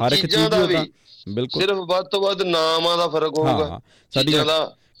ਫਰਕ ਨਹੀਂ ਚੀਜ਼ਾਂ ਦਾ ਵੀ, ਬਿਲਕੁਲ ਸਿਰਫ ਵੱਧ ਤੋਂ ਵੱਧ ਨਾਮਾਂ ਦਾ ਫਰਕ ਹੋਊਗਾ, ਸਾਡੀਆਂ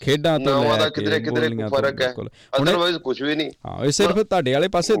ਦਾ ਖੇਡਾਂ ਨਾਮਾਂ ਦਾ ਕਿਧਰੇ ਫਰਕ ਹੈ, ਅਦਰਵਾਈਜ਼ ਕੁਝ ਵੀ ਨਹੀਂ। ਹਾਂ ਇਹ ਸਿਰਫ ਤੁਹਾਡੇ ਵਾਲੇ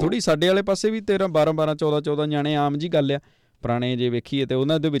ਪਾਸੇ ਥੋੜ੍ਹੀ, ਸਾਡੇ ਵਾਲੇ ਪਾਸੇ ਵੀ 13 12 12 14 14 ਨਿਆਣੇ ਆਮ ਜੀ ਗੱਲ ਆ ਪੁਰਾਣੇ ਜੇ ਵੇਖੀਏ, ਤੇ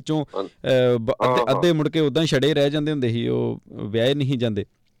ਉਹਨਾਂ ਦੇ ਵਿੱਚੋਂ ਅੱਧੇ ਮੁੜ ਕੇ ਉੱਦਾਂ ਹੀ ਛੜੇ ਰਹਿ ਜਾਂਦੇ ਹੁੰਦੇ ਸੀ, ਉਹ ਵਿਆਹੇ ਨਹੀਂ ਜਾਂਦੇ।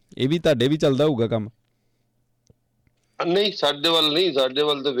 ਇਹ ਵੀ ਤੁਹਾਡੇ ਵੀ ਚੱਲਦਾ ਹੋਊਗਾ ਕੰਮ? ਨਹੀਂ ਸਾਡੇ ਵੱਲ ਨਹੀਂ, ਸਾਡੇ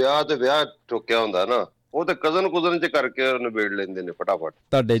ਵੱਲ ਤਾਂ ਵਿਆਹ ਠੋਕਿਆ ਹੁੰਦਾ ਨਾ, ਉਹ ਤਾਂ ਕਜ਼ਨ ਕੁਜ਼ਨ 'ਚ ਕਰਕੇ ਨਿਬੇੜ ਲੈਂਦੇ ਨੇ ਫਟਾਫਟ।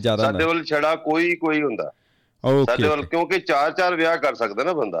 ਤੁਹਾਡੇ ਜ਼ਿਆਦਾ ਸਾਡੇ ਵੱਲ ਛੜਾ ਕੋਈ ਹੁੰਦਾ ਸਾਡੇ ਵੱਲ, ਕਿਉਂਕਿ 4 ਵਿਆਹ ਕਰ ਸਕਦਾ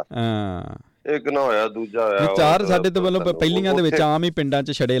ਨਾ ਬੰਦਾ, ਇੱਕ ਨਾ ਹੋਇਆ ਦੂਜਾ ਹੋਇਆ 4। ਸਾਡੇ ਤੋਂ ਵੱਲੋਂ ਪਹਿਲੀਆਂ ਦੇ ਵਿੱਚ ਆਮ ਹੀ ਪਿੰਡਾਂ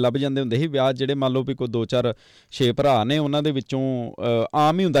 'ਚ ਛੜੇ ਲੱਭ ਜਾਂਦੇ ਹੁੰਦੇ ਸੀ ਵਿਆਹ, ਜਿਹੜੇ ਮੰਨ ਲਓ ਵੀ ਕੋਈ 2 4 6 ਭਰਾ ਨੇ, ਉਹਨਾਂ ਦੇ ਵਿੱਚੋਂ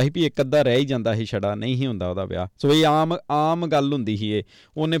ਆਮ ਹੀ ਹੁੰਦਾ ਸੀ ਵੀ ਇੱਕ ਅੱਧਾ ਰਹਿ ਹੀ ਜਾਂਦਾ ਸੀ, ਛੜਾ ਨਹੀਂ ਹੀ ਹੁੰਦਾ ਉਹਦਾ ਵਿਆਹ। ਸੋ ਇਹ ਆਮ ਗੱਲ ਹੁੰਦੀ ਸੀ ਇਹ।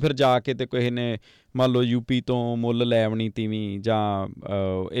 ਉਹਨੇ ਫਿਰ ਜਾ ਕੇ ਤੇ ਕਿਸੇ ਨੇ ਮੰਨ ਲਓ ਯੂਪੀ ਤੋਂ ਮੁੱਲ ਲੈ ਆਉਣੀ ਤੀਵੀਂ, ਜਾਂ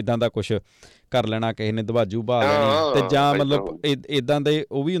ਇੱਦਾਂ ਦਾ ਕੁਛ ਕਰ ਲੈਣਾ, ਕਿਸੇ ਨੇ ਦਵਾਜੂ ਬਹਾ ਲੈਣੀ, ਤੇ ਜਾਂ ਮਤਲਬ ਇੱਦਾਂ ਦੇ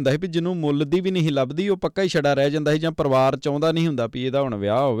ਉਹ ਵੀ ਹੁੰਦਾ ਸੀ ਵੀ ਜਿਹਨੂੰ ਮੁੱਲ ਦੀ ਵੀ ਨਹੀਂ ਲੱਭਦੀ, ਉਹ ਪੱਕਾ ਹੀ ਛੜਾ ਰਹਿ ਜਾਂਦਾ ਸੀ, ਜਾਂ ਪਰਿਵਾਰ ਚਾਹੁੰਦਾ ਨਹੀਂ ਹੁੰਦਾ ਵੀ ਇਹਦਾ ਹੁਣ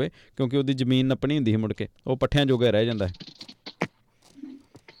ਵਿਆਹ ਹੋਵੇ, ਕਿਉਂਕਿ ਉਹਦੀ ਜ਼ਮੀਨ ਨੱਪਣੀ ਹੁੰਦੀ ਸੀ ਮੁੜ ਕੇ, ਉਹ ਪੱਠਿਆਂ ਜੋਗਾ ਰਹਿ ਜਾਂਦਾ ਹੈ।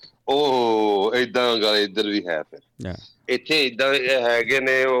 ਉਹ ਏਦਾਂ ਗੱਲ ਇੱਧਰ ਵੀ ਹੈ, ਫਿਰ ਇੱਥੇ ਏਦਾਂ ਹੈਗੇ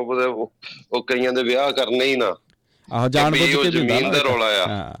ਨੇ, ਉਹ ਕਈਆਂ ਦੇ ਵਿਆਹ ਕਰਨੇ ਹੀ ਨਾ, ਆਹੋ ਜਾਣ ਬੁੱਝ ਕੇ ਜ਼ਮੀਨ ਦਾ ਰੌਲਾ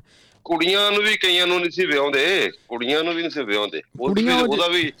ਆ। ਕੁੜੀਆਂ ਨੂੰ ਵੀ ਕਈਆਂ ਨੂੰ ਨਹੀਂ ਸੀ ਵਿਆਹੁੰਦੇ, ਕੁੜੀਆਂ ਨੂੰ ਵੀ ਨਹੀਂ ਸੀ ਵਿਆਹੁੰਦੇ, ਉਹਦਾ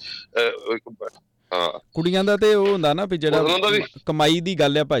ਵੀ ਹਾਂ ਕੁੜੀਆਂ ਦਾ ਤੇ ਉਹ ਹੁੰਦਾ ਨਾ ਵੀ ਜਿਹੜਾ ਕਮਾਈ ਦੀ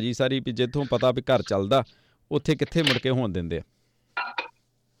ਗੱਲ ਆ ਭਾਜੀ ਸਾਰੀ, ਵੀ ਜਿੱਥੋਂ ਪਤਾ ਵੀ ਘਰ ਚੱਲਦਾ ਉੱਥੇ ਕਿੱਥੇ ਮੁੜ ਕੇ ਹੋਣ ਦਿੰਦੇ ਆ।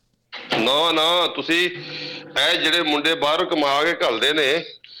 ਨਾ ਤੁਸੀਂ ਇਹ ਜਿਹੜੇ ਮੁੰਡੇ ਬਾਹਰੋਂ ਕਮਾ ਕੇ ਘੱਲਦੇ ਨੇ,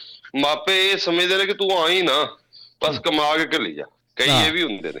 ਮਾਪੇ ਇਹ ਸਮਝਦੇ ਨੇ ਕਿ ਤੂੰ ਆਈ ਨਾ ਬਸ ਕਮਾ ਕੇ ਘੱਲੀ ਜਾ, ਕਈ ਇਹ ਵੀ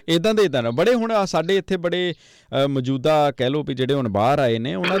ਹੁੰਦੇ ਨੇ ਇੱਦਾਂ ਦੇ ਬੜੇ। ਹੁਣ ਸਾਡੇ ਇੱਥੇ ਬੜੇ ਮੌਜੂਦਾ ਕਹਿ ਲਓ ਵੀ ਜਿਹੜੇ ਹੁਣ ਬਾਹਰ ਆਏ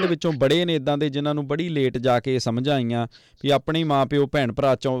ਨੇ, ਉਹਨਾਂ ਦੇ ਵਿੱਚੋਂ ਬੜੇ ਨੇ ਇੱਦਾਂ ਦੇ ਜਿਨ੍ਹਾਂ ਨੂੰ ਬੜੀ ਲੇਟ ਜਾ ਕੇ ਸਮਝ ਆਈਆਂ ਵੀ ਆਪਣੇ ਮਾਂ ਪਿਓ ਭੈਣ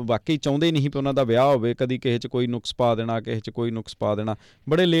ਭਰਾ ਵਾਕਈ ਚਾਹੁੰਦੇ ਨਹੀਂ ਵੀ ਉਹਨਾਂ ਦਾ ਵਿਆਹ ਹੋਵੇ, ਕਦੀ ਕਿਸੇ 'ਚ ਕੋਈ ਨੁਕਸ ਪਾ ਦੇਣਾ, ਕਿਸੇ 'ਚ ਕੋਈ ਨੁਕਸ ਪਾ ਦੇਣਾ,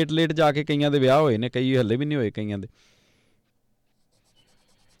 ਬੜੇ ਲੇਟ ਜਾ ਕੇ ਕਈਆਂ ਦੇ ਵਿਆਹ ਹੋਏ ਨੇ, ਕਈ ਹਲੇ ਵੀ ਨਹੀਂ ਹੋਏ ਕਈਆਂ ਦੇ।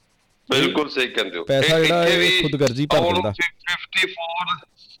 ਬਿਲਕੁਲ ਸਹੀ ਕਹਿੰਦੇ ਹੋ, ਪੈਸਾ ਜਿਹੜਾ ਖੁਦਗਰਜ਼ੀ ਭਰ ਦਿੰਦਾ।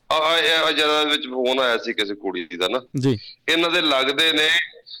 54 ਜਗ੍ਹਾ ਵਿੱਚ ਫੋਨ ਆਇਆ ਸੀ ਕਿਸੇ ਕੁੜੀ ਦਾ ਨਾ ਜੀ, ਇਹਨਾਂ ਦੇ ਲੱਗਦੇ ਨੇ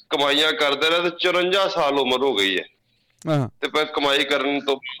ਕਮਾਈਆਂ ਕਰਦੇ ਰਹੇ ਤੇ 54 ਸਾਲ ਉਮਰ ਹੋ ਗਈ ਹੈ, ਤੇ ਪਰ ਕਮਾਈ ਕਰਨ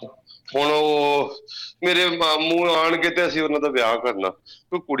ਤੋਂ ਹੁਣ ਉਹ ਮੇਰੇ ਮਾਮੂ ਆਣਗੇ ਤੇ ਅਸੀਂ ਉਹਨਾਂ ਦਾ ਵਿਆਹ ਕਰਨਾ।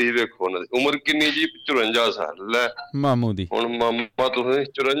 ਕੋਈ ਕੁੜੀ ਵੇਖੋ ਉਹਨਾਂ ਦੀ ਉਮਰ ਕਿੰਨੀ ਜੀ, 54 ਸਾਲ ਲੈ ਮਾਮੂ ਦੀ। ਹੁਣ ਮਾਮਾ ਤੁਸੀਂ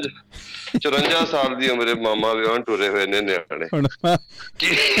 54 ਸਾਲ ਦੀ ਉਮਰੇ ਮਾਮਾ ਵਿਆਹ ਟੁਰੇ ਹੋਏ ਨੇ ਨਿਆਣੇ,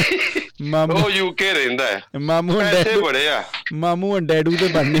 ਉਹ ਯੂਕੇ ਰਹਿੰਦਾ ਹੈ, ਮਾਮੂ ਪੈਸੇ ਬੜੇ ਆ, ਮਾਮੂ ਡੈਡੂ ਤੇ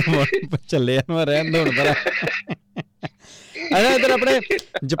ਬਣਨੇ ਚੱਲਿਆ ਰਹਿਣ ਹੁਣ ਬੜਾ। ਇੱਧਰ ਆਪਣੇ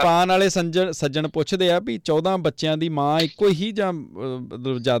ਜਾਪਾਨ ਵਾਲੇ ਸੱਜਣ ਪੁੱਛਦੇ ਆ ਵੀ 14 ਬੱਚਿਆਂ ਦੀ ਮਾਂ ਇੱਕੋ ਹੀ ਜਾਂ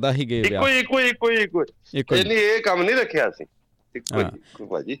ਜ਼ਿਆਦਾ ਹੀ ਗਏ? ਇੱਕੋ ਇਹ ਕੰਮ ਨਹੀਂ ਰੱਖਿਆ ਸੀ, ਇੱਕੋ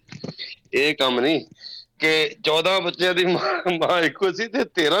ਭਾਜੀ ਇਹ ਕੰਮ ਨਹੀਂ ਕਿ 14 ਬੱਚਿਆਂ ਦੀ ਮਾਂ ਇੱਕੋ ਸੀ ਤੇ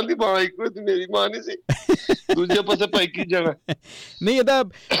 13 ਦੀ ਮਾਂ ਇੱਕੋ ਸੀ, ਮੇਰੀ ਮਾਂ ਨਹੀਂ ਸੀ ਦੂਜੇ ਪਾਸੇ ਭਾਈ ਕੀ ਜਾਣਾ। ਨਹੀਂ ਇਹਦਾ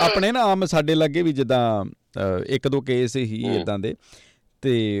ਆਪਣੇ ਨਾ ਆਮ ਸਾਡੇ ਲਾਗੇ ਵੀ ਜਿੱਦਾਂ 1-2 ਕੇਸ ਹੀ ਇੱਦਾਂ ਦੇ,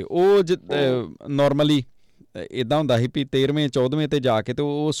 ਤੇ ਉਹ ਨੋਰਮਲੀ ਇੱਦਾਂ ਹੁੰਦਾ ਸੀ ਵੀ 13ਵੇਂ 14ਵੇਂ ਤੇ ਜਾ ਕੇ ਤੇ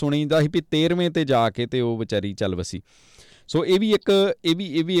ਉਹ ਸੁਣੀਦਾ ਸੀ ਵੀ 13ਵੇਂ ਤੇ ਜਾ ਕੇ ਤੇ ਉਹ ਵਿਚਾਰੀ ਚੱਲ ਵਸੀ। ਸੋ ਇਹ ਵੀ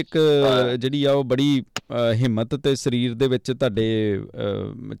ਇੱਕ ਜਿਹੜੀ ਆ ਉਹ ਬੜੀ ਹਿੰਮਤ ਤੇ ਸਰੀਰ ਦੇ ਵਿੱਚ ਤੁਹਾਡੇ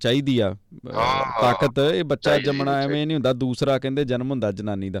ਚਾਹੀਦੀ ਆ ਤਾਕਤ। ਇਹ ਬੱਚਾ ਜੰਮਣਾ ਐਵੇਂ ਨਹੀਂ ਹੁੰਦਾ, ਦੂਸਰਾ ਕਹਿੰਦੇ ਜਨਮ ਹੁੰਦਾ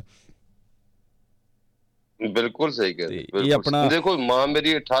ਜਨਾਨੀ ਦਾ। ਬਿਲਕੁਲ ਸਹੀ ਕਹਿੰਦੇ। ਇਹ ਆਪਣਾ ਦੇਖੋ, ਮਾਂ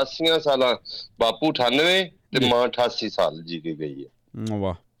ਮੇਰੀ 88 ਸਾਲਾਂ, ਬਾਪੂ 98 ਤੇ ਮਾਂ 88 ਸਾਲ ਜੀ ਕੇ ਗਈ ਹੈ।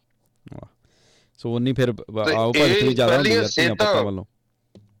 ਵਾਹ ਵਾਹ। ਸੋ ਉਨੀ ਫਿਰ ਆਓ ਭਗਤ ਵੀ ਜ਼ਿਆਦਾ ਹੁੰਦੀ ਹੈ ਪੱਕਾ ਵੱਲੋਂ।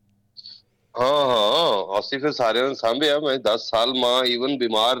 ਹਾਂ ਅਸੀਂ ਫਿਰ ਸਾਰਿਆਂ ਨੂੰ ਸਾਂਭਿਆ। ਮੈਂ 10 ਸਾਲ ਮਾਂ ਈਵਨ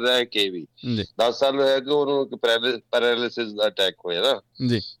ਬਿਮਾਰ ਰਹਿ ਕੇ ਵੀ 10 ਸਾਲ ਹੋਇਆ ਕਿ ਉਹਨੂੰ ਪੈਰਾਲਿਸਿਸ ਦਾ ਅਟੈਕ ਹੋਇਆ ਨਾ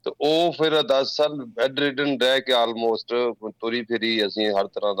ਜੀ, ਤੇ ਉਹ ਫਿਰ 10 ਸਾਲ ਬੈੱਡ ਰਿਡਨ ਰਹਿ ਕੇ ਆਲਮੋਸਟ ਤੁਰੀ ਫਿਰੀ। ਅਸੀਂ ਹਰ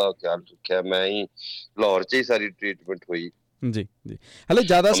ਤਰ੍ਹਾਂ ਦਾ ਖਿਆਲ ਰੱਖਿਆ। ਮੈਂ ਹੀ ਲਾਹੌਰ 'ਚ ਹੀ ਸਾਰੀ ਟ੍ਰੀਟਮੈਂਟ ਹੋਈ ਜੀ ਜੀ। ਹਲੇ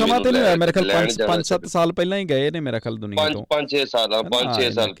ਜ਼ਿਆਦਾ ਸਮਾਂ ਤੇ ਨਹੀਂ ਹੋਇਆ ਮੇਰੇ ਖਿਆਲ, 5-7 ਸਾਲ ਪਹਿਲਾਂ ਹੀ ਗਏ ਨੇ ਮੇਰੇ ਖਿਆਲ ਦੁਨੀਆ ਤੋਂ। 5-6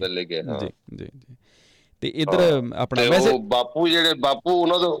 ਸਾਲ ਪਹਿਲੇ ਗਏ ਜੀ ਜੀ। ਤੇ ਇੱਧਰ ਆਪਣਾ ਵੈਸੇ ਬਾਪੂ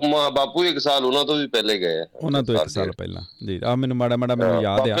ਉਹਨਾਂ ਤੋਂ ਬਾਪੂ 1 ਸਾਲ ਉਹਨਾਂ ਤੋਂ ਵੀ ਪਹਿਲੇ ਗਏ, ਉਹਨਾਂ ਤੋਂ 1 ਸਾਲ ਪਹਿਲਾਂ ਜੀ। ਆ ਮੈਨੂੰ ਮਾੜਾ ਮੈਨੂੰ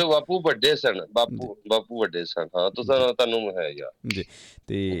ਯਾਦ ਆ, ਬਾਪੂ ਵੱਡੇ ਸਨ, ਬਾਪੂ ਵੱਡੇ ਸਨ, ਹਾਂ ਤੁਹਾਨੂੰ ਹੈ ਯਾਦ ਜੀ।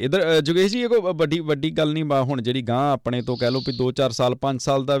 ਤੇ ਇੱਧਰ ਜੋਗੇਸ਼ ਜੀ ਇਹ ਕੋਈ ਵੱਡੀ ਗੱਲ ਨਹੀਂ, ਹੁਣ ਜਿਹੜੀ ਗਾਂ ਆਪਣੇ ਤੋਂ ਕਹਿ ਲਓ ਵੀ 2-4 ਸਾਲ 5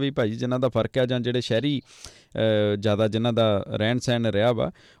 ਸਾਲ ਦਾ ਵੀ ਭਾਈ ਜਿਨ੍ਹਾਂ ਦਾ ਫਰਕ ਆ, ਜਾਂ ਜਿਹੜੇ ਸ਼ਹਿਰੀ ਜ਼ਿਆਦਾ ਜਿਨ੍ਹਾਂ ਦਾ ਰਹਿਣ ਸਹਿਣ ਰਿਹਾ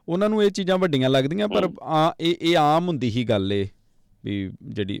ਵਾ, ਉਹਨਾਂ ਨੂੰ ਇਹ ਚੀਜ਼ਾਂ ਵੱਡੀਆਂ ਲੱਗਦੀਆਂ, ਪਰ ਇਹ ਆਮ ਹੁੰਦੀ ਹੀ ਗੱਲ ਏ ਵੀ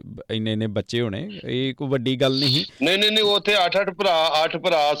ਜਿਹੜੀ ਇੰਨੇ ਬੱਚੇ ਹੋਣੇ, ਇਹ ਕੋਈ ਵੱਡੀ ਗੱਲ ਨਹੀਂ। ਨਹੀਂ ਉੱਥੇ 8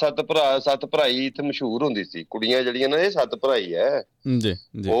 ਭਰਾ 7 ਭਰਾਈ ਇੱਥੇ ਮਸ਼ਹੂਰ ਹੁੰਦੀ ਸੀ। ਕੁੜੀਆਂ ਜਿਹੜੀਆਂ ਨਾ ਇਹ 7 ਭਰਾਈ ਹੈ ਜੀ,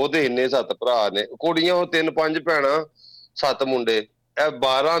 ਉਹ ਤੇ ਇੰਨੇ 7 ਭਰਾ ਨੇ, ਕੁੜੀਆਂ ਉਹ 3-5 ਭੈਣਾਂ 7 ਮੁੰਡੇ, ਇਹ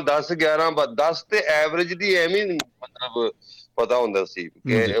 12 10 11 10 ਤੇ ਐਵਰੇਜ ਦੀ ਐਵੇਂ ਮਤਲਬ ਪਤਾ ਹੁੰਦਾ ਸੀ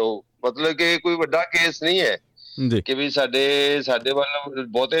ਕਿ ਉਹ ਮਤਲਬ ਕਿ ਕੋਈ ਵੱਡਾ ਕੇਸ ਨਹੀਂ ਹੈ ਕਿ ਵੀ ਸਾਡੇ ਵੱਲ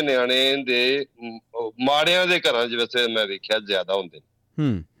ਬਹੁਤੇ ਨਿਆਣੇ ਦੇ ਮਾੜਿਆਂ ਦੇ ਘਰਾਂ 'ਚ ਵੈਸੇ ਮੈਂ ਵੇਖਿਆ ਜ਼ਿਆਦਾ ਹੁੰਦੇ ਨੇ।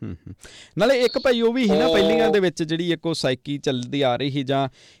 ਨਾਲੇ ਇੱਕ ਭਾਈ ਉਹ ਵੀ ਸੀ ਨਾ ਪਹਿਲੀਆਂ ਦੇ ਵਿੱਚ ਜਿਹੜੀ ਇੱਕ ਉਹ ਸਾਈਕੀ ਚੱਲਦੀ ਆ ਰਹੀ ਸੀ, ਜਾਂ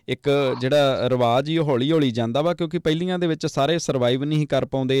ਇੱਕ ਜਿਹੜਾ ਰਿਵਾਜ ਹੀ ਉਹ ਹੌਲੀ ਹੌਲੀ ਜਾਂਦਾ ਵਾ, ਕਿਉਂਕਿ ਪਹਿਲੀਆਂ ਦੇ ਵਿੱਚ ਸਾਰੇ ਸਰਵਾਈਵ ਨਹੀਂ ਕਰ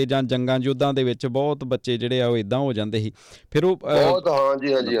ਪਾਉਂਦੇ, ਜਾਂ ਜੰਗਾਂ ਯੁੱਧਾਂ ਦੇ ਵਿੱਚ ਬਹੁਤ ਬੱਚੇ ਜਿਹੜੇ ਆ ਉਹ ਏਦਾਂ ਹੋ ਜਾਂਦੇ ਸੀ, ਫਿਰ ਉਹ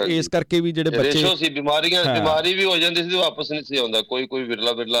ਇਸ ਕਰਕੇ ਵੀ ਜਿਹੜੇ ਬੱਚੇ ਸੀ ਬਿਮਾਰੀ ਵੀ ਹੋ ਜਾਂਦੀ ਸੀ, ਵਾਪਸ ਨਹੀਂ ਸੀ ਆਉਂਦਾ, ਕੋਈ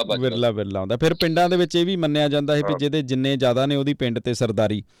ਵਿਰਲਾ ਆਉਂਦਾ। ਫਿਰ ਪਿੰਡਾਂ ਦੇ ਵਿੱਚ ਇਹ ਵੀ ਮੰਨਿਆ ਜਾਂਦਾ ਸੀ ਵੀ ਜਿਹਦੇ ਜਿੰਨੇ ਜ਼ਿਆਦਾ ਨੇ ਉਹਦੀ ਪਿੰਡ ਤੇ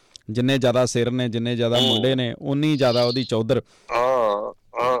ਸਰਦਾਰੀ, ਜਿੰਨੇ ਜ਼ਿਆਦਾ ਸਿਰ ਨੇ, ਜਿੰਨੇ ਜ਼ਿਆਦਾ ਮੁੰਡੇ ਨੇ, ਉਨੀ ਜ਼ਿਆਦਾ ਉਹਦੀ ਚੌਧਰ।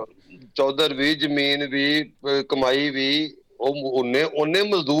 ਚੌਧਰ ਵੀ, ਜ਼ਮੀਨ ਵੀ, ਕਮਾਈ ਵੀ, ਉਹਨੇ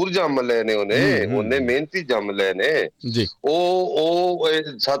ਮਜ਼ਦੂਰ ਜੰਮ ਲਏ ਨੇ, ਉਹਨੇ ਮਿਹਨਤੀ ਜੰਮ ਲਏ ਨੇ ਜੀ। ਉਹ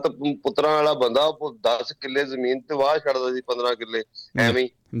 7 ਪੁੱਤਰਾਂ ਵਾਲਾ ਬੰਦਾ 10 ਕਿੱਲੇ ਜ਼ਮੀਨ ਤੇ ਵਾਹ ਛੱਡਦਾ ਸੀ, 15 ਕਿੱਲੇ ਐਵੇਂ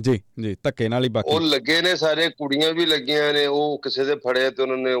ਜੀ ਧੱਕੇ ਨਾਲ ਹੀ। ਬਾਕੀ ਉਹ ਲੱਗੇ ਨੇ ਸਾਰੇ, ਕੁੜੀਆਂ ਵੀ ਲੱਗੀਆਂ ਨੇ, ਉਹ ਕਿਸੇ ਦੇ ਫੜੇ ਤੇ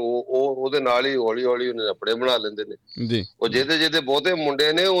ਉਹਨਾਂ ਨੇ ਉਹਦੇ ਨਾਲ ਹੀ ਹੌਲੀ ਹੌਲੀ ਉਹਨੇ ਆਪਣੇ ਬਣਾ ਲੈਂਦੇ ਨੇ ਜੀ। ਉਹ ਜਿਹਦੇ ਬਹੁਤੇ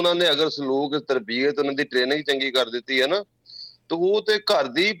ਮੁੰਡੇ ਨੇ ਉਹਨਾਂ ਨੇ ਅਗਰ ਸਲੂਕ ਤਰਬੀਅਤ ਉਹਨਾਂ ਦੀ ਟ੍ਰੇਨਿੰਗ ਚੰਗੀ ਕਰ ਦਿੱਤੀ ਹੈ ਨਾ, ਤੇ ਉਹ ਤੇ ਘਰ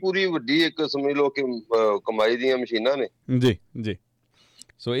ਦੀ ਪੂਰੀ ਵੱਡੀ ਇੱਕ ਸਮਝ ਲਓ ਕਿ ਕਮਾਈ ਦੀਆਂ ਮਸ਼ੀਨਾਂ ਨੇ ਜੀ।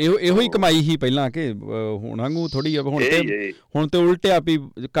 ਸੋ ਇਹੋ ਹੀ ਕਮਾਈ ਹੀ ਪਹਿਲਾਂ, ਕਿ ਹੁਣ ਵਾਂਗੂ ਥੋੜੀ ਹੁਣ ਤੇ ਉਲਟਿਆ ਵੀ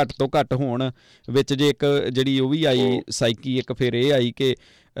ਘੱਟ ਤੋਂ ਘੱਟ ਹੋਣ ਵਿੱਚ। ਜੇ ਇੱਕ ਜਿਹੜੀ ਉਹ ਵੀ ਆਈ ਸਾਈਕੀ, ਇੱਕ ਫਿਰ ਇਹ ਆਈ ਕਿ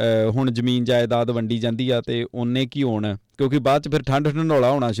ਹੁਣ ਜ਼ਮੀਨ ਜਾਇਦਾਦ ਵੰਡੀ ਜਾਂਦੀ ਆ ਤੇ ਉਹਨੇ ਕੀ ਹੋਣ, ਕਿਉਂਕਿ ਬਾਅਦ 'ਚ ਫਿਰ ਠੰਡ ਢੰਡੋਲਾ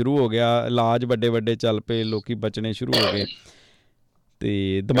ਹੋਣਾ ਸ਼ੁਰੂ ਹੋ ਗਿਆ, ਇਲਾਜ ਵੱਡੇ ਚੱਲ ਪਏ, ਲੋਕੀ ਬਚਣੇ ਸ਼ੁਰੂ ਹੋ ਗਏ,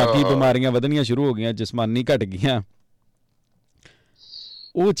 ਤੇ ਦਿਮਾਗੀ ਬਿਮਾਰੀਆਂ ਵਧਣੀਆਂ ਸ਼ੁਰੂ ਹੋ ਗਈਆਂ, ਜਿਸਮਾਨੀ ਘਟ ਗਈਆਂ,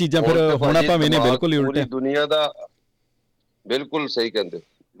 ਉਹ ਚੀਜ਼ਾਂ ਫਿਰ ਹੋਣਾ ਭਾਵੇਂ ਨੇ ਬਿਲਕੁਲ ਹੀ ਉਲਟਾ ਦੁਨੀਆ ਦਾ। ਬਿਲਕੁਲ ਸਹੀ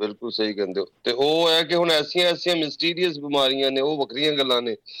ਕਹਿੰਦੇ ਹੋ। ਤੇ ਉਹ ਹੈ ਕਿ ਹੁਣ ਐਸੀਆਂ ਮਿਸਟੀਰੀਅਸ ਬਿਮਾਰੀਆਂ ਨੇ, ਉਹ ਵੱਖਰੀਆਂ ਗੱਲਾਂ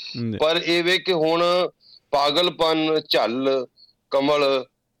ਨੇ, ਪਰ ਇਹ ਵੇ ਕਿ ਹੁਣ ਪਾਗਲਪਨ, ਝੱਲ, ਕਮਲ,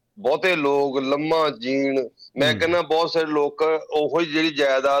 ਬਹੁਤੇ ਲੋਕ ਲੰਮਾ ਜੀਣ, ਮੈਂ ਕਹਿੰਦਾ ਬਹੁਤ ਸਾਰੇ ਲੋਕ ਉਹੀ ਜਿਹੜੀ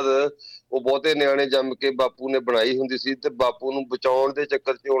ਜਾਇਦਾਦ ਉਹ ਬਹੁਤੇ ਨਿਆਣੇ ਜੰਮ ਕੇ ਬਾਪੂ ਨੇ ਬਣਾਈ ਹੁੰਦੀ ਸੀ, ਤੇ ਬਾਪੂ ਨੂੰ ਬਚਾਉਣ ਦੇ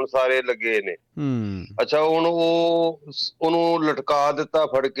ਚੱਕਰ 'ਚ ਹੁਣ ਸਾਰੇ ਲੱਗੇ ਨੇ। ਅੱਛਾ, ਹੁਣ ਉਹਨੂੰ ਲਟਕਾ ਦਿੱਤਾ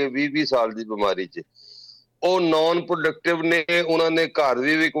ਫੜ ਕੇ 20-20 ਸਾਲ ਦੀ ਬਿਮਾਰੀ 'ਚ। ਉਹ ਨੌਨ ਪ੍ਰੋਡਕਟਿਵ ਨੇ, ਉਹਨਾਂ ਨੇ ਘਰ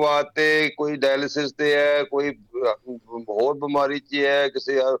ਵੀ ਵਿਕਵਾਤੇ, ਕੋਈ ਡਾਇਲਿਸਿਸ ਤੇ ਹੈ, ਕੋਈ ਹੋਰ ਬਿਮਾਰੀ 'ਚ ਹੈ,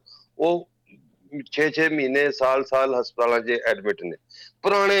 ਕਿਸੇ ਉਹ 6-6 ਮਹੀਨੇ ਸਾਲ ਹਸਪਤਾਲਾਂ 'ਚ ਐਡਮਿਟ ਨੇ।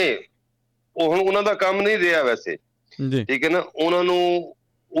 ਪੁਰਾਣੇ ਉਹ ਹੁਣ ਉਹਨਾਂ ਦਾ ਕੰਮ ਨਹੀਂ ਰਿਹਾ ਵੈਸੇ, ਠੀਕ ਹੈ ਨਾ,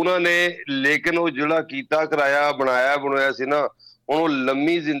 ਉਹਨਾਂ ਨੇ ਲੇਕਿਨ ਉਹ ਜਿਹੜਾ ਕੀਤਾ ਕਰਾਇਆ ਬਣਾਇਆ ਸੀ ਨਾ, ਹੁਣ ਉਹ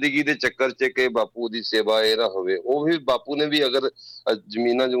ਲੰਮੀ ਜ਼ਿੰਦਗੀ ਦੇ ਚੱਕਰ 'ਚ ਕਿ ਬਾਪੂ ਦੀ ਸੇਵਾ ਇਹ ਨਾ ਹੋਵੇ। ਉਹ ਵੀ ਬਾਪੂ ਨੇ ਵੀ ਅਗਰ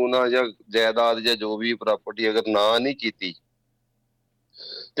ਜ਼ਮੀਨਾਂ ਜਾਂ ਜਾਇਦਾਦ ਜਾਂ ਜੋ ਵੀ ਪ੍ਰਾਪਰਟੀ ਅਗਰ ਨਾ ਨਹੀਂ ਕੀਤੀ,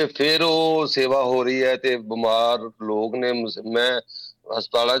 ਤੇ ਫਿਰ ਉਹ ਸੇਵਾ ਹੋ ਰਹੀ ਹੈ, ਤੇ ਬਿਮਾਰ ਲੋਕ ਨੇ। ਮੈਂ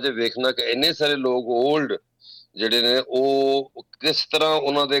ਹਸਪਤਾਲਾਂ 'ਚ ਵੇਖਣਾ ਕਿ ਇੰਨੇ ਸਾਰੇ ਲੋਕ ਓਲਡ ਜਿਹੜੇ ਨੇ, ਉਹ ਕਿਸ ਤਰ੍ਹਾਂ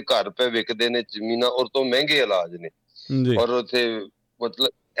ਉਹਨਾਂ ਦੇ ਘਰ ਪੈ ਵਿਕਦੇ ਨੇ ਜ਼ਮੀਨਾਂ, ਔਰ ਤੋਂ ਮਹਿੰਗੇ ਇਲਾਜ ਨੇ। ਔਰ ਉੱਥੇ ਮਤਲਬ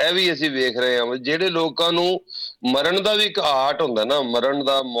ਇਹ ਵੀ ਅਸੀਂ ਵੇਖ ਰਹੇ ਹਾਂ, ਜਿਹੜੇ ਲੋਕਾਂ ਨੂੰ ਮਰਨ ਦਾ ਵੀ ਇੱਕ ਆਰਟ ਹੁੰਦਾ ਨਾ, ਮਰਨ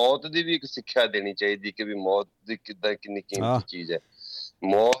ਦਾ, ਮੌਤ ਦੀ ਵੀ ਇੱਕ ਸਿੱਖਿਆ ਦੇਣੀ ਚਾਹੀਦੀ ਕਿ ਵੀ ਮੌਤ ਦੀ ਕਿੰਨੀ ਕੀਮਤੀ ਚੀਜ਼ ਹੈ।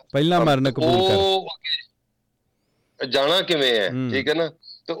 ਮੌਤ ਪਹਿਲਾਂ ਮਰਨ ਕਬੂਲ ਕਰ ਜਾਣਾ ਕਿਵੇਂ ਹੈ, ਠੀਕ ਹੈ ਨਾ।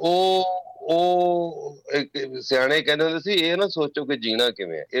 ਤੇ ਉਹ ਸਿਆਣੇ ਕਹਿੰਦੇ ਹੁੰਦੇ ਸੀ, ਇਹ ਨਾ ਸੋਚੋ ਕਿ ਜੀਣਾ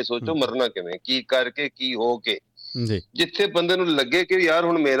ਕਿਵੇਂ ਹੈ, ਇਹ ਸੋਚੋ ਮਰਨਾ ਕਿਵੇਂ, ਕੀ ਕਰਕੇ, ਕੀ ਹੋ ਕੇ। ਜਿੱਥੇ ਬੰਦੇ ਨੂੰ ਲੱਗੇ ਕਿ ਯਾਰ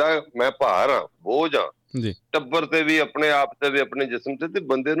ਹੁਣ ਮੈਂ ਭਾਰ ਹਾਂ, ਬੋਝ ਹਾਂ ਟੱਬਰ ਤੇ ਵੀ, ਆਪਣੇ ਆਪ ਤੇ ਵੀ, ਆਪਣੇ ਜਿਸਮ ਤੇ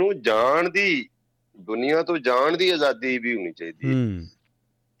ਬੰਦੇ ਨੂੰ ਜਾਣ ਦੀ, ਦੁਨੀਆ ਤੋਂ ਜਾਣ ਦੀ ਆਜ਼ਾਦੀ ਵੀ ਹੋਣੀ ਚਾਹੀਦੀ ਹੈ।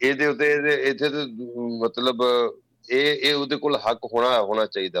 ਇਹਦੇ ਉੱਤੇ ਇੱਥੇ ਤੇ ਮਤਲਬ ਇਹ ਉਹਦੇ ਕੋਲ ਹੱਕ ਹੋਣਾ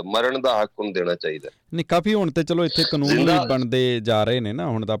ਚਾਹੀਦਾ, ਮਰਨ ਦਾ ਹੱਕ ਉਹਨੂੰ ਦੇਣਾ ਚਾਹੀਦਾ। ਨਹੀਂ, ਕਾਫੀ ਹੁਣ ਤੇ ਚਲੋ ਇੱਥੇ ਕਾਨੂੰਨ ਵੀ ਬਣਦੇ ਜਾ ਰਹੇ ਨੇ ਨਾ।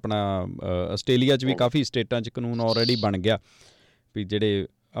 ਹੁਣ ਤਾਂ ਆਪਣਾ ਆਸਟ੍ਰੇਲੀਆ 'ਚ ਵੀ ਕਾਫੀ ਸਟੇਟਾਂ 'ਚ ਕਾਨੂੰਨ ਆਲਰੇਡੀ ਬਣ ਗਿਆ ਵੀ ਜਿਹੜੇ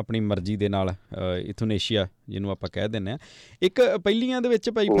ਆਪਣੀ ਮਰਜ਼ੀ ਦੇ ਨਾਲ ਇਥੋਨੇਸ਼ੀਆ ਜਿਹਨੂੰ ਆਪਾਂ ਕਹਿ ਦਿੰਦੇ ਹਾਂ। ਇੱਕ ਪਹਿਲੀਆਂ ਦੇ ਵਿੱਚ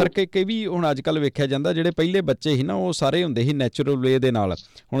ਭਾਈ ਫਰਕ ਇੱਕ ਇਹ ਵੀ ਹੁਣ ਅੱਜ ਕੱਲ੍ਹ ਵੇਖਿਆ ਜਾਂਦਾ, ਜਿਹੜੇ ਪਹਿਲੇ ਬੱਚੇ ਸੀ ਨਾ ਉਹ ਸਾਰੇ ਹੁੰਦੇ ਸੀ ਨੈਚੁਰਲ ਵੇ ਦੇ ਨਾਲ।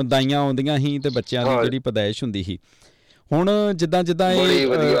 ਹੁਣ ਦਾਈਆਂ ਆਉਂਦੀਆਂ ਸੀ ਤੇ ਬੱਚਿਆਂ ਦੀ ਜਿਹੜੀ ਪੈਦਾਇਸ਼ ਹੁੰਦੀ ਸੀ। ਹੁਣ ਜਿੱਦਾਂ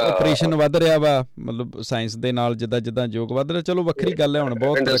ਇਹ ਆਪਰੇਸ਼ਨ ਵੱਧ ਰਿਹਾ ਵਾ, ਮਤਲਬ ਸਾਇੰਸ ਦੇ ਨਾਲ ਜਿੱਦਾਂ ਯੁੱਗ ਵੱਧ ਰਿਹਾ, ਚਲੋ ਵੱਖਰੀ ਗੱਲ ਹੈ, ਹੁਣ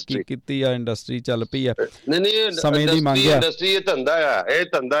ਬਹੁਤ ਤਰੱਕੀ ਕੀਤੀ ਆ, ਇੰਡਸਟਰੀ ਚੱਲ ਪਈ ਆ, ਸਮੇਂ ਦੀ ਮੰਗ ਆ। ਇੰਡਸਟਰੀ ਇਹ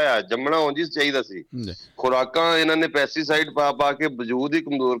ਧੰਦਾ ਆ, ਜੰਮਣਾ ਉਂਝ ਚਾਹੀਦਾ ਸੀ। ਖੁਰਾਕਾਂ ਇਹਨਾਂ ਨੇ ਪੈਸਟੀਸਾਈਡ ਪਾ ਕੇ ਵਜੂਦ ਹੀ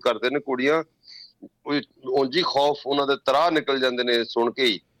ਕਮਜ਼ੋਰ ਕਰਦੇ ਨੇ। ਕੁੜੀਆਂ ਉਂਝ ਹੀ ਖੌਫ, ਉਹਨਾਂ ਦੇ ਤਰਾਹ ਨਿਕਲ ਜਾਂਦੇ ਨੇ ਸੁਣ ਕੇ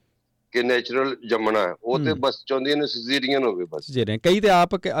ਹੀ ਕਿ ਨੈਚੁਰਲ ਜੰਮਣਾ ਹੈ, ਉਹ ਤੇ ਬਸ ਚਾਹੁੰਦੀਆਂ ਨੇ ਸਿਜ਼ੇਰੀਅਨ ਹੋਵੇ ਬਸ। ਕਈ ਤੇ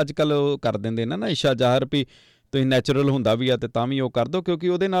ਆਪ ਅੱਜ ਕੱਲ ਉਹ ਕਰ ਦਿੰਦੇ ਨਾ ਇੱਛਾ ਜ਼ਾਹਰ ਵੀ ਤੁਸੀਂ ਨੈਚੁਰਲ ਹੁੰਦਾ ਵੀ ਆ ਤੇ ਤਾਂ ਵੀ ਉਹ ਕਰ ਦਿਓ, ਕਿਉਂਕਿ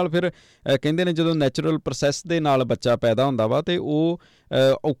ਉਹਦੇ ਨਾਲ ਫਿਰ ਕਹਿੰਦੇ ਨੇ ਜਦੋਂ ਨੈਚੁਰਲ ਪ੍ਰੋਸੈਸ ਦੇ ਨਾਲ ਬੱਚਾ ਪੈਦਾ ਹੁੰਦਾ ਵਾ ਤੇ ਉਹ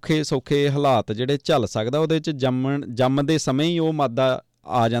ਔਖੇ ਸੌਖੇ ਹਾਲਾਤ ਜਿਹੜੇ ਝੱਲ ਸਕਦਾ, ਉਹਦੇ 'ਚ ਜੰਮਦੇ ਸਮੇਂ ਹੀ ਉਹ ਮਾਦਾ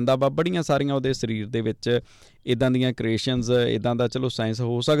ਆ ਜਾਂਦਾ ਵਾ। ਬੜੀਆਂ ਸਾਰੀਆਂ ਉਹਦੇ ਸਰੀਰ ਦੇ ਵਿੱਚ ਇੱਦਾਂ ਦੀਆਂ ਕ੍ਰੀਏਸ਼ਨਸ, ਇੱਦਾਂ ਦਾ ਚਲੋ ਸਾਇੰਸ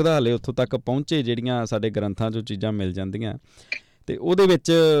ਹੋ ਸਕਦਾ ਹਾਲੇ ਉੱਥੋਂ ਤੱਕ ਪਹੁੰਚੇ ਜਿਹੜੀਆਂ ਸਾਡੇ ਗ੍ਰੰਥਾਂ 'ਚੋਂ ਚੀਜ਼ਾਂ ਮਿਲ ਜਾਂਦੀਆਂ, ਤੇ ਉਹਦੇ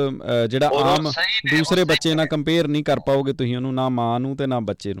ਵਿੱਚ ਜਿਹੜਾ ਆਮ ਦੂਸਰੇ ਬੱਚੇ ਨਾਲ ਕੰਪੇਅਰ ਨਹੀਂ ਕਰ ਪਾਓਗੇ ਤੁਸੀਂ ਉਹਨੂੰ, ਨਾ ਮਾਂ ਨੂੰ ਤੇ ਨਾ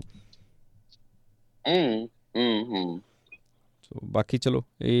ਬੱਚੇ ਨੂੰ। ਬਾਕੀ ਚਲੋ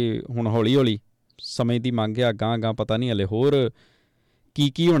ਇਹ ਹੁਣ ਹੌਲੀ ਹੌਲੀ ਸਮੇਂ ਦੀ ਮੰਗ ਆ, ਗਾਂ ਪਤਾ ਨਹੀਂ ਹਲੇ ਹੋਰ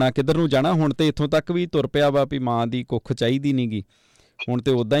ਕੀ ਹੋਣਾ, ਕਿੱਧਰ ਨੂੰ ਜਾਣਾ। ਹੁਣ ਤੇ ਇੱਥੋਂ ਤੱਕ ਵੀ ਤੁਰ ਪਿਆ ਵਾ ਵੀ ਮਾਂ ਦੀ ਕੁੱਖ ਚਾਹੀਦੀ ਨੀ ਗੀ, ਹੁਣ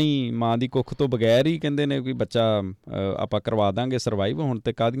ਤੇ ਉੱਦਾਂ ਹੀ ਮਾਂ ਦੀ ਕੁੱਖ ਤੋਂ ਬਗੈਰ ਹੀ ਕਹਿੰਦੇ ਨੇ ਕੋਈ ਬੱਚਾ ਆਪਾਂ ਕਰਵਾ ਦਾਂਗੇ ਸਰਵਾਈਵ। ਹੁਣ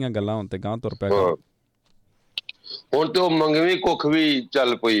ਤੇ ਕਾਹਦੀਆਂ ਗੱਲਾਂ, ਹੁਣ ਤੇ ਗਾਂ ਤੁਰ ਪਿਆ। ਹੁਣ ਤੇ ਉਹ ਮੰਗਵੀਂ ਕੁੱਖ ਵੀ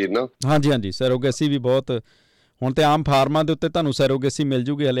ਚੱਲ ਪਈ ਨਾ। ਹਾਂਜੀ, ਸੈਰੋਗੇਸੀ ਵੀ ਬਹੁਤ ਹੁਣ ਤੇ ਆਮ ਫਾਰਮਾਂ ਦੇ ਉੱਤੇ ਤੁਹਾਨੂੰ ਸੈਰੋਗੇਸੀ ਮਿਲ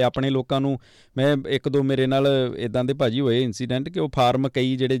ਜੂਗੀ। ਹਲੇ ਆਪਣੇ ਲੋਕਾਂ ਨੂੰ, ਮੈਂ ਇੱਕ ਦੋ ਮੇਰੇ ਨਾਲ ਇੱਦਾਂ ਦੇ ਭਾਜੀ ਹੋਏ ਇੰਸੀਡੈਂਟ ਕਿ ਉਹ ਫਾਰਮ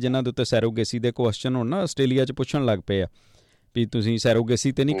ਕਈ ਜਿਹੜੇ ਜਿਨ੍ਹਾਂ ਦੇ ਉੱਤੇ ਸੈਰੋਗੇਸੀ ਦੇ ਕੁਐਸਚਨ ਹੋਣ ਨਾ, ਆਸਟ੍ਰੇਲੀਆ 'ਚ ਪੁੱਛਣ ਲੱਗ ਪਏ ਆ ਵੀ ਤੁਸੀਂ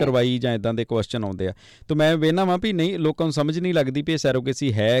ਸੈਰੋਗੇਸੀ ਤੇ ਨਹੀਂ ਕਰਵਾਈ ਜਾਂ ਇੱਦਾਂ ਦੇ ਕੁਐਸਚਨ ਆਉਂਦੇ ਆ। ਤਾਂ ਮੈਂ ਵੇਖਦਾ ਵਾਂ ਵੀ ਨਹੀਂ, ਲੋਕਾਂ ਨੂੰ ਸਮਝ ਨਹੀਂ ਲੱਗਦੀ ਵੀ ਇਹ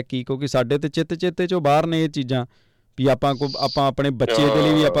ਸੈਰੋਗੇਸੀ ਹੈ ਕੀ, ਕਿਉਂਕਿ ਸਾਡੇ ਤੇ ਚੇਤੇ 'ਚੋਂ ਬਾਹਰ ਨੇ ਇਹ ਚੀਜ਼ਾਂ ਵੀ ਆਪਾਂ ਆਪਣੇ ਬੱਚੇ ਦੇ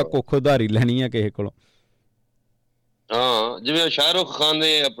ਲਈ ਵੀ ਆਪਾਂ ਕੁੱਖ ਉਧਾਰੀ ਲੈਣੀ ਆ ਕਿਸੇ ਕੋਲੋਂ। ਜਿਵੇਂ ਸ਼ਾਹਰੁਖ ਖਾਨ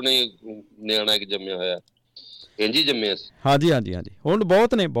ਨੇ ਆਪਣੇ ਨਿਆਣਾ ਇੱਕ ਜੰਮਿਆ ਹੋਇਆ, ਇੰਝ ਹੀ ਜੰਮਿਆ ਸੀ। ਹਾਂਜੀ, ਹੁਣ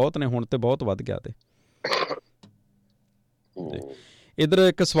ਬਹੁਤ ਨੇ, ਹੁਣ ਤੇ ਬਹੁਤ ਵੱਧ ਗਿਆ। ਤੇ ਇੱਧਰ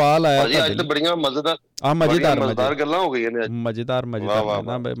ਇੱਕ ਸਵਾਲ ਆਇਆ ਅੱਜ ਤੇ ਬੜੀਆਂ ਮਜ਼ੇਦਾਰ ਗੱਲਾਂ ਹੋ ਗਈਆਂ ਨੇ, ਮਜ਼ੇਦਾਰ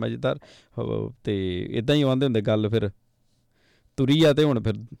ਤੇ ਇੱਦਾਂ ਹੀ ਆਉਂਦੇ ਹੁੰਦੇ ਗੱਲ, ਫਿਰ ਤੁਰੀ ਆ ਤੇ ਹੁਣ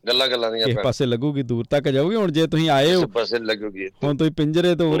ਫਿਰ ਗੱਲਾਂ ਦੀਆਂ ਕਿਸੇ ਪਾਸੇ ਲੱਗੂਗੀ, ਦੂਰ ਤੱਕ ਜਾਊਗੀ। ਹੁਣ ਜੇ ਤੁਸੀਂ ਆਏ ਹੋ ਪਾਸੇ ਲੱਗੂਗੀ, ਹੁਣ ਤੁਸੀਂ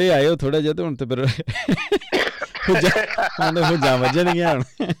ਪਿੰਜਰੇ ਤੋਂ ਉਰੇ ਆਏ ਹੋ ਥੋੜਾ ਜਿਹਾ, ਤੇ ਹੁਣ ਤੇ ਫਿਰ ਹੁਜਾਂ ਵੱਜਣਗੀਆਂ। ਹੁਣ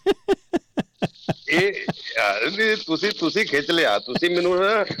ਇਹ ਤੁਸੀਂ ਖਿੱਚ ਲਿਆ, ਤੁਸੀਂ ਮੈਨੂੰ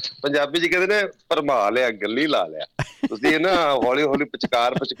ਨਾ ਪੰਜਾਬੀ 'ਚ ਕਹਿੰਦੇ ਨੇ ਭਰਮਾ ਲਿਆ, ਗੱਲੀ ਲਾ ਲਿਆ ਤੁਸੀਂ ਨਾ, ਹੌਲੀ ਹੌਲੀ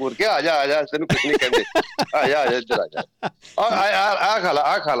ਪਚਕੂਰ ਕੇ ਆ ਜਾ ਤੈਨੂੰ ਕੁਛ ਨੀ ਕਹਿੰਦੇ, ਆ ਜਾ ਇੱਧਰ ਆ ਜਾ, ਆ ਖਾ ਲਾ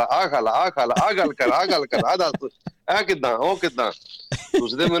ਆ ਗੱਲ ਕਰ ਆ ਦੱਸ ਇਹ ਕਿੱਦਾਂ ਉਹ ਕਿੱਦਾਂ।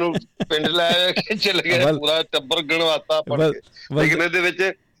 ਤੁਸੀਂ ਤੇ ਮੈਨੂੰ ਪਿੰਡ ਲੈ ਕੇ ਚਲੇ ਗਏ, ਪੂਰਾ ਟੱਬਰ ਗਣਵਾਤਾ ਪੜ ਕੇ, ਲੇਕਿਨ ਇਹਦੇ ਵਿੱਚ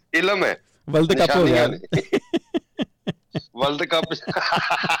ਇਲਮ ਹੈ। ਵਰਲਡ ਕੱਪ ਹੋ ਗਿਆ, ਵਰਲਡ ਕੱਪ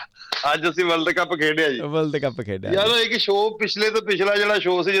ਅੱਜ ਅਸੀਂ ਵਰਲਡ ਕੱਪ ਖੇਡਿਆ ਜੀ। ਯਾਰ ਇੱਕ ਸ਼ੋਅ ਪਿਛਲੇ ਤੋਂ ਪਿਛਲਾ ਜਿਹੜਾ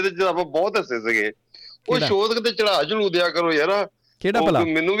ਸ਼ੋਅ ਸੀ ਜਿਹਦੇ 'ਚ ਆਪਾਂ ਬਹੁਤ ਹੱਸੇ ਸੀਗੇ, ਉਹ ਸ਼ੋਅ ਕਿਤੇ ਚੜ੍ਹਾ ਦਿਆ ਕਰੋ ਯਾਰ। ਕਿਹੜਾ ਭਲਾ?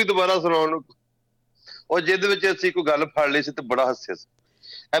 ਮੈਨੂੰ ਵੀ ਦੁਬਾਰਾ ਸੁਣਾਉਣ ਨੂੰ। ਉਹ ਜਿਹਦੇ ਵਿੱਚ ਅਸੀਂ ਕੋਈ ਗੱਲ ਫੜ ਲਈ ਸੀ ਤੇ ਬੜਾ ਹੱਸਿਆ ਸੀ,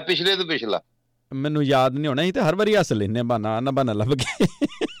 ਇਹ ਪਿਛਲੇ ਤੋਂ ਪਿਛਲਾ ਮੈਨੂੰ ਯਾਦ ਨਹੀਂ ਹੋਣਾ। ਅਸੀਂ ਤੇ ਹਰ ਵਾਰੀ ਹੱਸ ਲੈਂਦੇ ਬਹਾਨਾ ਲੱਭ ਕੇ।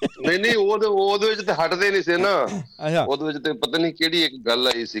 ਨਹੀਂ ਉਹਦੇ ਵਿੱਚ ਤੇ ਹਟਦੇ ਨਹੀਂ ਸੀ ਨਾ, ਉਹਦੇ ਵਿੱਚ ਤੇ ਪਤਾ ਨਹੀਂ ਕਿਹੜੀ ਇੱਕ ਗੱਲ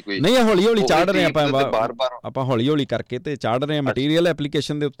ਆਈ ਸੀ ਕੋਈ। ਨਹੀਂ, ਹੌਲੀ ਹੌਲੀ ਚਾੜ ਰਹੇ ਆਪਾਂ ਹੌਲੀ ਹੌਲੀ ਕਰਕੇ ਤੇ ਚਾੜ ਰਹੇ ਹਾਂ ਮਟੀਰੀਅਲ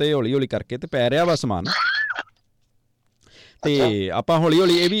ਐਪਲੀਕੇਸ਼ਨ ਦੇ ਉੱਤੇ, ਹੌਲੀ ਹੌਲੀ ਕਰਕੇ ਤੇ ਪੈ ਰਿਹਾ ਵਾ ਸਮਾਨ। ਤੇ ਆਪਾਂ ਹੌਲੀ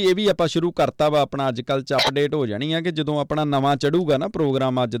ਹੌਲੀ ਇਹ ਵੀ ਆਪਾਂ ਸ਼ੁਰੂ ਕਰਤਾ ਵਾ ਆਪਣਾ। ਅੱਜ ਕੱਲ੍ਹ 'ਚ ਅਪਡੇਟ ਹੋ ਜਾਣੀ ਆ ਕਿ ਜਦੋਂ ਆਪਣਾ ਨਵਾਂ ਚੜੂਗਾ ਨਾ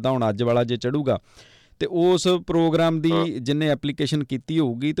ਪ੍ਰੋਗਰਾਮ, ਜਿੱਦਾਂ ਹੁਣ ਅੱਜ ਵਾਲਾ ਜੇ ਚੜੂਗਾ ਤੇ ਉਸ ਪ੍ਰੋਗਰਾਮ ਦੀ ਜਿਹਨੇ ਐਪਲੀਕੇਸ਼ਨ ਕੀਤੀ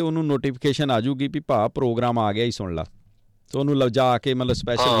ਹੋਊਗੀ ਤੇ ਉਹਨੂੰ ਨੋਟੀਫਿਕੇਸ਼ਨ ਆ ਜੂਗੀ ਵੀ ਭਾ ਪ੍ਰੋਗਰਾਮ ਆ ਗਿਆ ਹੀ, ਸੁਣ ਲਾ। ਤੇ ਉਹਨੂੰ ਲਿਜਾ ਕੇ ਮਤਲਬ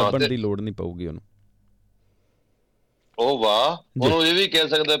ਸਪੈਸ਼ਲ ਲੱਭਣ ਦੀ ਲੋੜ ਨਹੀਂ ਪਊਗੀ ਉਹਨੂੰ। ਉਹ ਵਾਹ, ਉਹਨੂੰ ਇਹ ਵੀ ਕਹਿ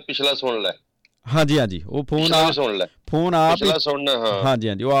ਸਕਦਾ ਪਿਛਲਾ ਸੁਣ ਲੈ। ਹਾਂਜੀ, ਉਹ ਫੋਨ ਆਪ ਸੁਣਨਾ।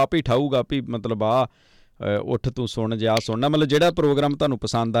 ਹਾਂਜੀ, ਉਹ ਆਪ ਹੀ ਠਾਊਗਾ ਵੀ ਮਤਲਬ ਉੱਠ ਤੂੰ ਸੁਣ ਜਾ ਸੁਣਨਾ, ਮਤਲਬ ਜਿਹੜਾ ਪ੍ਰੋਗਰਾਮ ਤੁਹਾਨੂੰ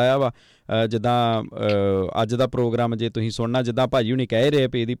ਪਸੰਦ ਆਇਆ ਵਾ। ਜਿੱਦਾਂ ਅੱਜ ਦਾ ਪ੍ਰੋਗਰਾਮ ਜੇ ਤੁਸੀਂ ਸੁਣਨਾ, ਜਿੱਦਾਂ ਭਾਜੀ ਹੁਣੀ ਕਹਿ ਰਹੇ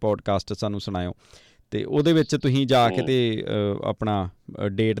ਵੀ ਇਹਦੀ ਪੋਡਕਾਸਟ ਸਾਨੂੰ ਸੁਣਾਇਓ, ਤੇ ਉਹਦੇ ਵਿੱਚ ਤੁਸੀਂ ਜਾ ਕੇ ਤੇ ਆਪਣਾ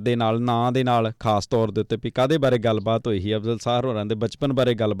ਡੇਟ ਦੇ ਨਾਲ, ਨਾਂ ਦੇ ਨਾਲ, ਖਾਸ ਤੌਰ ਦੇ ਉੱਤੇ ਵੀ ਕਾਹਦੇ ਬਾਰੇ ਗੱਲਬਾਤ ਹੋਈ ਸੀ, ਅਫਜ਼ਲ ਸਾਹਰ ਹੋਰਾਂ ਦੇ ਬਚਪਨ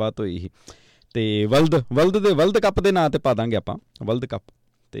ਬਾਰੇ ਗੱਲਬਾਤ ਹੋਈ ਸੀ, ਤੇ ਵਰਲਡ ਕੱਪ ਦੇ ਨਾਂ ਤੇ ਪਾ ਦਾਂਗੇ ਆਪਾਂ ਵਰਲਡ ਕੱਪ।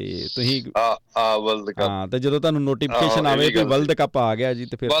 ਤੇ ਤੁਸੀਂ ਤੇ ਜਦੋਂ ਤੁਹਾਨੂੰ ਨੋਟੀਫਿਕੇਸ਼ਨ ਆਵੇ ਕਿ ਵਰਲਡ ਕੱਪ ਆ ਗਿਆ ਜੀ,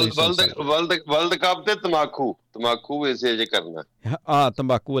 ਤੇ ਫਿਰ ਵਰਲਡ ਕੱਪ ਤੇ ਤੰਬਾਕੂ ਵੈਸੇ ਜੇ ਕਰਨਾ।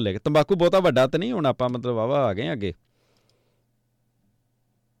 ਤੰਬਾਕੂ ਲੈ ਕੇ, ਤੰਬਾਕੂ ਬਹੁਤਾ ਵੱਡਾ ਤੇ ਨਹੀਂ ਹੁਣ, ਆਪਾਂ ਮਤਲਬ ਵਾਹਵਾ ਆ ਗਏ ਅੱਗੇ।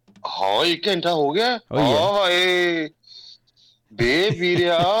 ਹਾਂ 1 ਘੰਟਾ ਹੋ ਗਿਆ। ਬੇ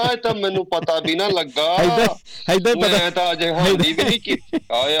ਵੀਰਿਆ ਤਾਂ ਮੈਨੂੰ ਪਤਾ ਵੀ ਨਾ ਲੱਗਾ, ਮੈਂ ਤਾਂ ਅਜੇ ਹਾਨੀ ਵੀ ਨਹੀਂ ਕੀਤੀ।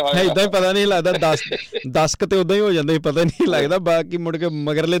 ਏਦਾਂ ਹੀ ਪਤਾ ਨਹੀਂ ਲੱਗਦਾ, 10 ਤੇ ਉਦਾਂ ਹੀ ਹੋ ਜਾਂਦੇ, ਪਤਾ ਨਹੀਂ ਲੱਗਦਾ, ਬਾਕੀ ਮੁੜ ਕੇ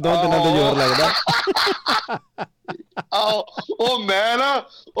ਮਗਰਲੇ 2 ਦਿਨਾਂ ਤੇ ਜ਼ੋਰ ਲੱਗਦਾ।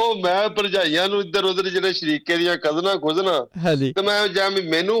 ਮੈਂ ਭਰਜਾਈਆਂ ਨੂੰ ਇੱਧਰ ਉੱਧਰ ਜਿਹੜੇ ਸ਼ਰੀਕੇ ਦੀਆਂ ਕਜ਼ਨਾਂ ਤੇ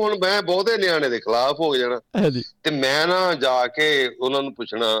ਮੈਨੂੰ ਹੁਣ ਮੈਂ ਬਹੁਤੇ ਨਿਆਣੇ ਦੇ ਖਿਲਾਫ ਹੋ ਜਾਣਾ, ਤੇ ਮੈਂ ਨਾ ਜਾ ਕੇ ਉਹਨਾਂ ਨੂੰ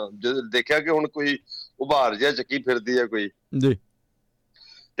ਪੁੱਛਣਾ, ਜਦੋਂ ਦੇਖਿਆ ਕਿ ਹੁਣ ਕੋਈ ਉਭਾਰ ਜਿਹਾ ਚੱਕੀ ਫਿਰਦੀ ਆ ਕੋਈ ਜੀ,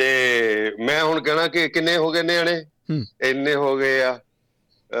 ਤੇ ਮੈਂ ਹੁਣ ਕਹਿਣਾ ਕਿ ਕਿੰਨੇ ਹੋ ਗਏ ਨਿਆਣੇ? ਇੰਨੇ ਹੋ ਗਏ ਆ,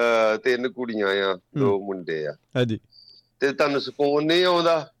 3 ਕੁੜੀਆਂ ਆ, 2 ਮੁੰਡੇ ਆ, ਤੇ ਤੁਹਾਨੂੰ ਸਕੂਨ ਨਹੀਂ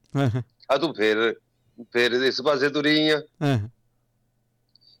ਆਉਂਦਾ? ਆ ਤੂੰ ਫਿਰ ਇਸ ਪਾਸੇ ਤੁਰੀ ਆ,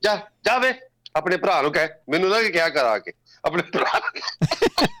 ਜਾ ਵੇ ਆਪਣੇ ਭਰਾ ਨੂੰ ਕਹਿ, ਮੈਨੂੰ ਨਾ ਕਿਹਾ ਕਰਾ ਕੇ ਆਪਣੇ ਭਰਾ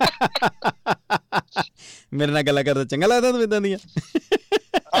ਮੇਰੇ ਨਾਲ ਗੱਲਾਂ ਕਰਦਾ ਚੰਗਾ ਲੱਗਦਾ ਤੂੰ ਏਦਾਂ ਦੀਆਂ?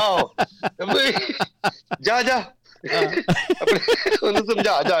 ਆਹੋ ਜਾ ਉਹਨੂੰ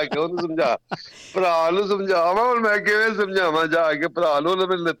ਸਮਝਾ, ਜਾ ਕੇ ਉਹਨੂੰ ਸਮਝਾ, ਭਰਾ ਨੂੰ ਸਮਝਾਵਾਂ। ਹੁਣ ਮੈਂ ਕਿਵੇਂ ਸਮਝਾਵਾਂ ਜਾ ਕੇ ਭਰਾ ਨੂੰ? ਉਹਨੇ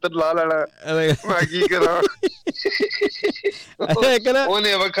ਮੈਨੂੰ ਲਿੱਤਰ ਲਾ ਲੈਣਾ, ਮੈਂ ਕੀ ਕਰਾਂ?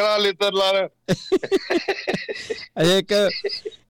 ਉਹਨੇ ਵੱਖਰਾ ਲਿੱਤਰ ਲਾ ਲੈਣਾ।